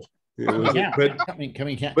awful. It was, Yeah.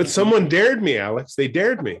 but someone dared me, Alex. They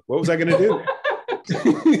dared me. What was I going to do?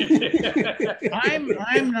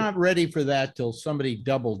 I'm not ready for that till somebody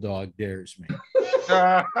double dog dares me.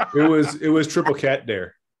 It was triple cat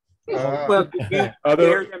dare. Well, did you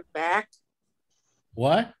dare them back?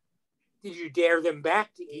 What? Did you dare them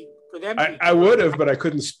back to eat for them? I would have, but I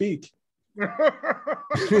couldn't speak.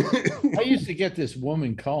 I used to get this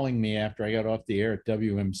woman calling me after I got off the air at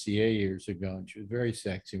WMCA years ago, and she was very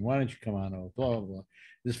sexy. Why don't you come on over? Blah, blah, blah.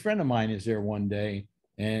 This friend of mine is there one day,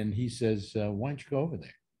 and he says, why don't you go over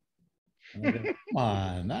there? And I go, come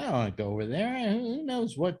on, I don't want to go over there. Who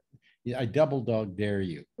knows what? I double dog dare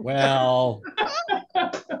you. Well,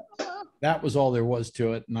 that was all there was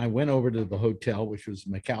to it. And I went over to the hotel, which was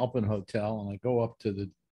McAlpin Hotel, and I go up to the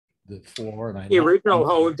floor, and The original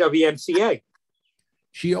home of WMCA.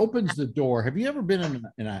 She opens the door. Have you ever been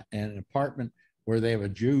in an apartment where they have a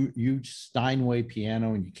huge Steinway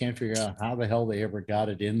piano and you can't figure out how the hell they ever got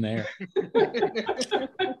it in there?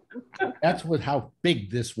 That's how big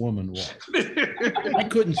this woman was. I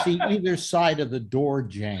couldn't see either side of the door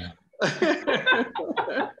jam.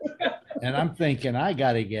 And I'm thinking, I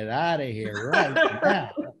got to get out of here right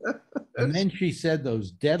now. And then she said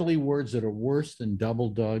those deadly words that are worse than double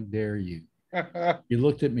dog dare you. She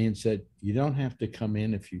looked at me and said, you don't have to come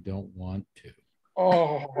in if you don't want to.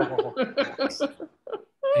 Oh.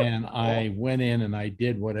 And I went in and I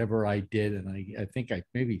did whatever I did. And I think I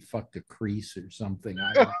maybe fucked a crease or something.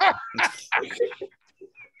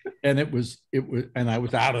 And and I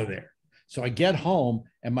was out of there. So I get home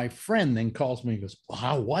and my friend then calls me and goes, well,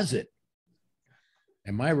 how was it?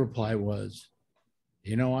 And my reply was,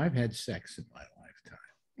 you know, I've had sex in my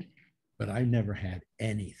lifetime, but I've never had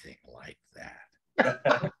anything like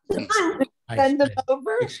that. Send them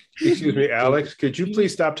over. Excuse me, Alex, could you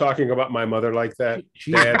please stop talking about my mother like that?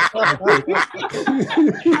 She was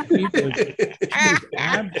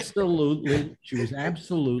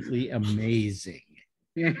absolutely amazing.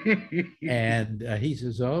 And he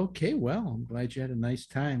says, okay, well, I'm glad you had a nice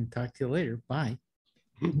time. Talk to you later. Bye.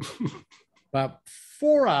 About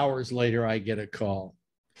 4 hours later, I get a call.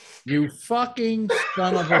 You fucking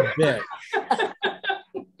son of a bitch.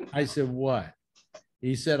 I said, what?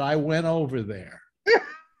 He said, I went over there.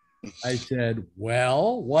 I said,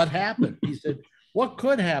 well, what happened? He said, what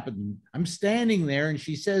could happen? I'm standing there and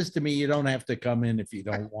she says to me, you don't have to come in if you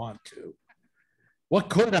don't want to. What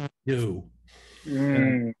could I do?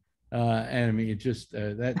 And I mean, it just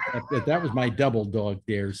that was my double dog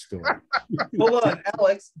dare story. Hold on,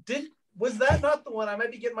 Alex. Was that not the one? I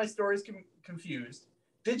might be getting my stories confused.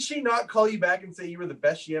 Did she not call you back and say you were the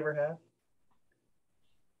best she ever had?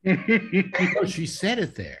 Oh, she said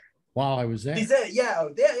it there while I was there. She said, yeah.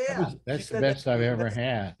 That's the best I've ever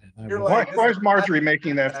had. Why is Marjorie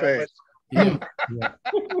making that face? Yeah.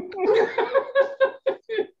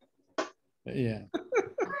 Yeah.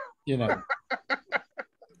 You know,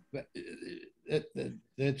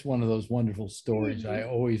 that's one of those wonderful stories I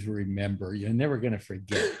always remember. You're never going to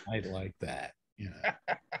forget a night like that. You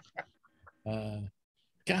know,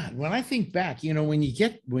 God, when I think back, you know, when you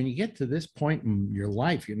get to this point in your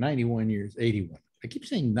life, you're 91 years, 81. I keep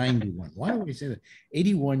saying 91. Why do I say that?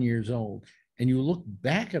 81 years old, and you look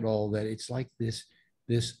back at all that, it's like this.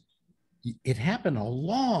 It happened a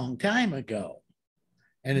long time ago,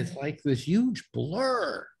 and it's like this huge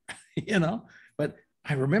blur, you know. But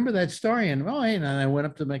I remember that story, and I went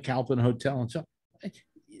up to the McAlpin Hotel, and so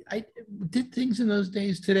I did things in those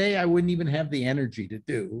days. Today, I wouldn't even have the energy to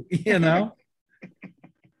do, you know.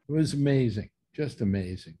 It was amazing, just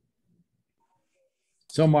amazing.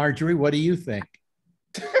 So, Marjorie, what do you think?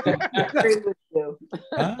 I agree with you.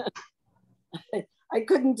 Huh? I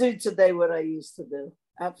couldn't do today what I used to do.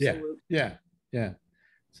 Absolutely. Yeah.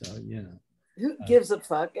 So, you know. Who gives a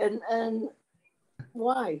fuck? And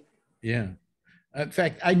why? Yeah. In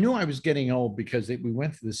fact, I knew I was getting old because we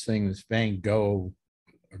went to this thing, this Van Gogh,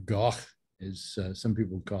 or Gogh, as some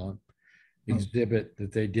people call it, exhibit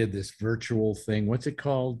that they did, this virtual thing. What's it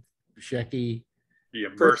called, Shecky? The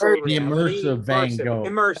immersive Van Gogh.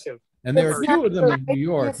 Immersive. And there were two of them in New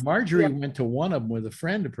York. Marjorie went to one of them with a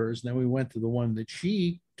friend of hers, and then we went to the one that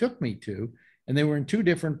she took me to, and they were in two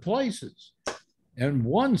different places. And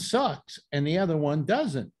one sucks and the other one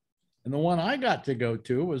doesn't. And the one I got to go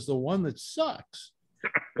to was the one that sucks.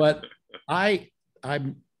 But they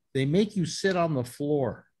make you sit on the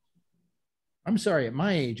floor. I'm sorry, at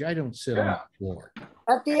my age, I don't sit on the floor.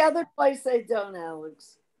 At the other place, they don't,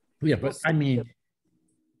 Alex. Yeah, but I mean,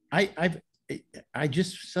 I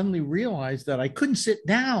just suddenly realized that I couldn't sit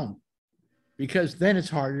down because then it's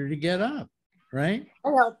harder to get up, right? I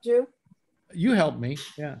helped you. You helped me,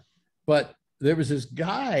 yeah. But there was this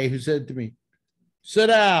guy who said to me, sit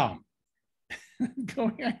down. I'm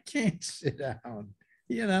going, I can't sit down,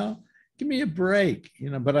 you know, give me a break, you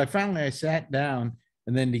know. But I sat down,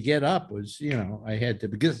 and then to get up was, you know, I had to,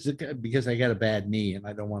 because I got a bad knee and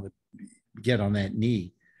I don't want to get on that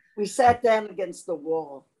knee. We sat down against the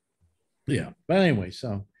wall. Yeah, but anyway,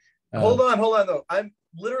 so hold on though. I'm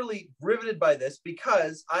literally riveted by this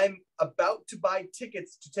because I'm about to buy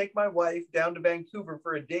tickets to take my wife down to Vancouver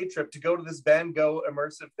for a day trip to go to this Van Gogh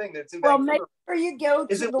immersive thing that's in Vancouver. Make sure you go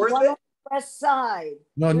to the one on the west side.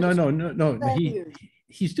 No.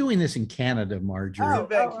 He's doing this in Canada, Marjorie.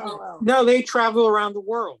 No, they travel around the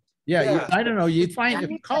world. Yeah. I don't know. You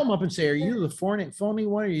call them up and say, "Are you the phony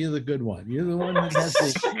one, or are you the good one? You're the one that has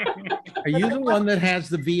the. Are you the one that has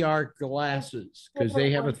the VR glasses? Because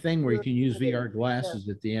they have a thing where you can use VR glasses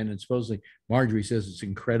at the end, and supposedly Marjorie says it's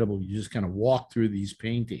incredible. You just kind of walk through these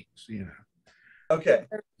paintings, you know. Okay.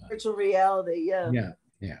 Virtual reality, yeah.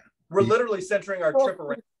 Yeah. We're literally centering our trip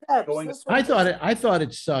around going. I thought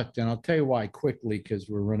it sucked, and I'll tell you why quickly because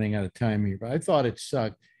we're running out of time here. But I thought it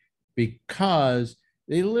sucked because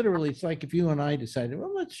they literally, it's like if you and I decided,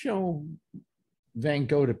 well, let's show Van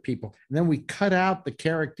Gogh to people, and then we cut out the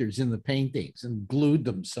characters in the paintings and glued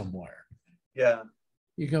them somewhere. Yeah.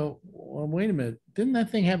 You go, well, wait a minute, didn't that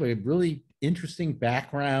thing have a really interesting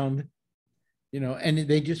background? You know, and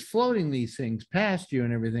they just floating these things past you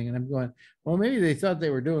and everything. And I'm going, well, maybe they thought they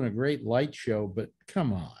were doing a great light show, but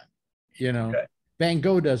come on, you know, Van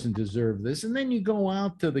Gogh doesn't deserve this. And then you go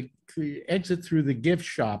out to the exit through the gift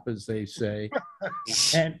shop, as they say.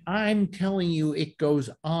 And I'm telling you, it goes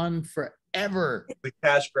on forever. The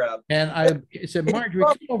cash grab. And I said, Marjorie,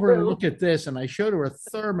 come over and look at this. And I showed her a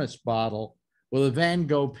thermos bottle with a Van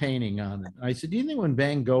Gogh painting on it. I said, do you think when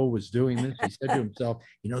Van Gogh was doing this, he said to himself,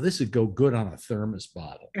 you know, this would go good on a thermos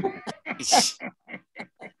bottle.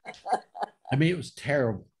 I mean, it was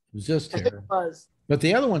terrible. It was just terrible. It was. But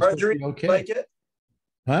the other one's okay. Like it?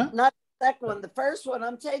 Huh? Not the second one. The first one,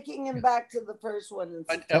 I'm taking him back to the first one.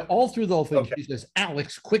 All through the whole thing, she says,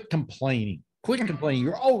 Alex, quit complaining. Quit complaining.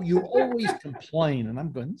 You always complain. And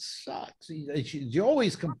I'm going, sucks. You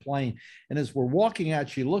always complain. And as we're walking out,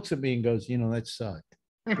 she looks at me and goes, you know, that sucked.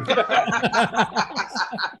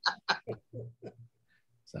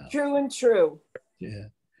 So, true and true. Yeah.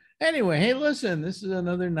 Anyway, hey, listen, this is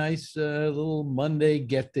another nice little Monday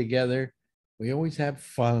get together. We always have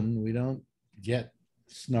fun. We don't get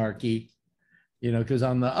snarky. You know, because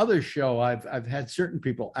on the other show, I've had certain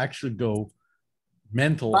people actually go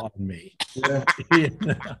mental on me. Yeah.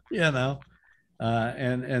 You know,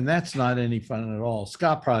 and that's not any fun at all.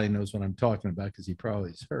 Scott probably knows what I'm talking about because he probably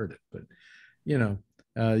has heard it. But you know,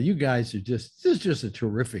 you guys are just a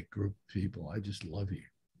terrific group of people. I just love you.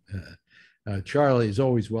 Charlie is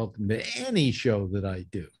always welcome to any show that I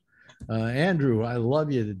do. Andrew, I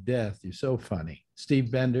love you to death. You're so funny. Steve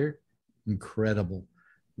Bender, incredible.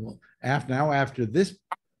 Well, after this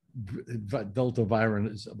Delta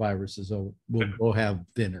virus is over, we'll go have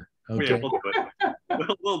dinner. Okay, Yeah, we'll do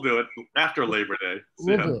it. We'll do it after Labor Day.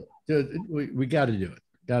 We'll do it. We got to do it.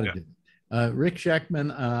 Got to do it. Rick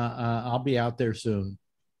Scheckman, I'll be out there soon.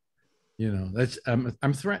 You know, that's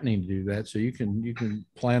I'm threatening to do that, so you can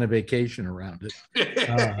plan a vacation around it.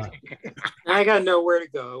 I got to know where to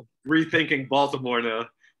go. Rethinking Baltimore now.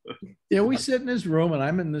 Yeah, we sit in his room, and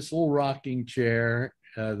I'm in this little rocking chair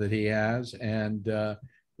that he has, and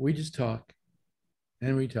we just talk,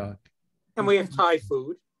 and we talk, and we have Thai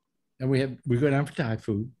food, and we go down for Thai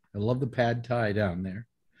food. I love the pad Thai down there,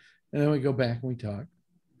 and then we go back and we talk,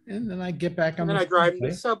 and then I get back on. And then I drive to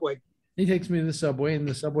the subway. He takes me to the subway, and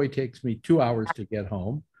the subway takes me 2 hours to get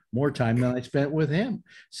home. More time than I spent with him.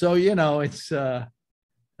 So you know, it's but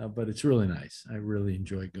it's really nice. I really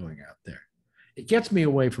enjoy going out there. It gets me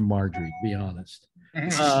away from Marjorie, to be honest.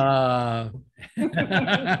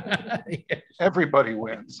 Everybody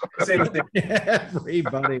wins.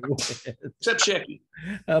 Everybody wins. Except Shecky.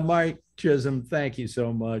 Mike Chisholm, thank you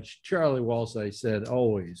so much. Charlie Walsh, I said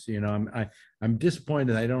always, you know, I'm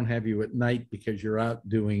disappointed I don't have you at night because you're out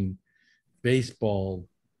doing baseball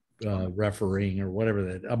refereeing or whatever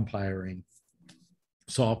that umpiring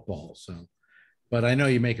softball. So, but I know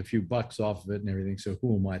you make a few bucks off of it and everything. So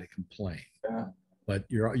who am I to complain? Yeah. But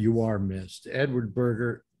you are missed. Edward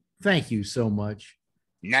Berger, thank you so much.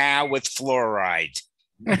 Now with fluoride.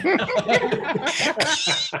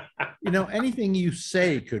 You know, anything you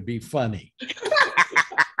say could be funny.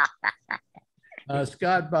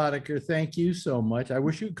 Scott Boddicker, thank you so much. I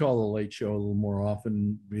wish you'd call the Late Show a little more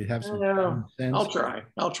often. We'd have some sense.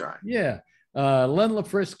 I'll try. Yeah. Len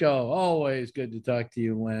LaFrisco, always good to talk to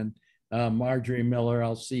you, Len. Marjorie Miller,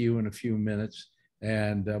 I'll see you in a few minutes.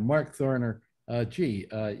 And Mark Thorner,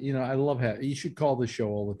 you know, I love how you should call the show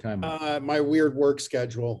all the time. My weird work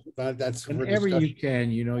schedule. That's whenever you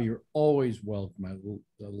can. You know, you're always welcome. I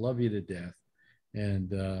love you to death.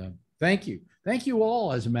 And thank you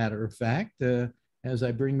all. As a matter of fact, as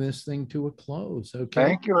I bring this thing to a close. Okay.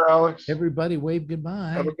 Thank you, Alex. Everybody, wave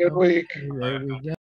goodbye. Have a good week. There we go.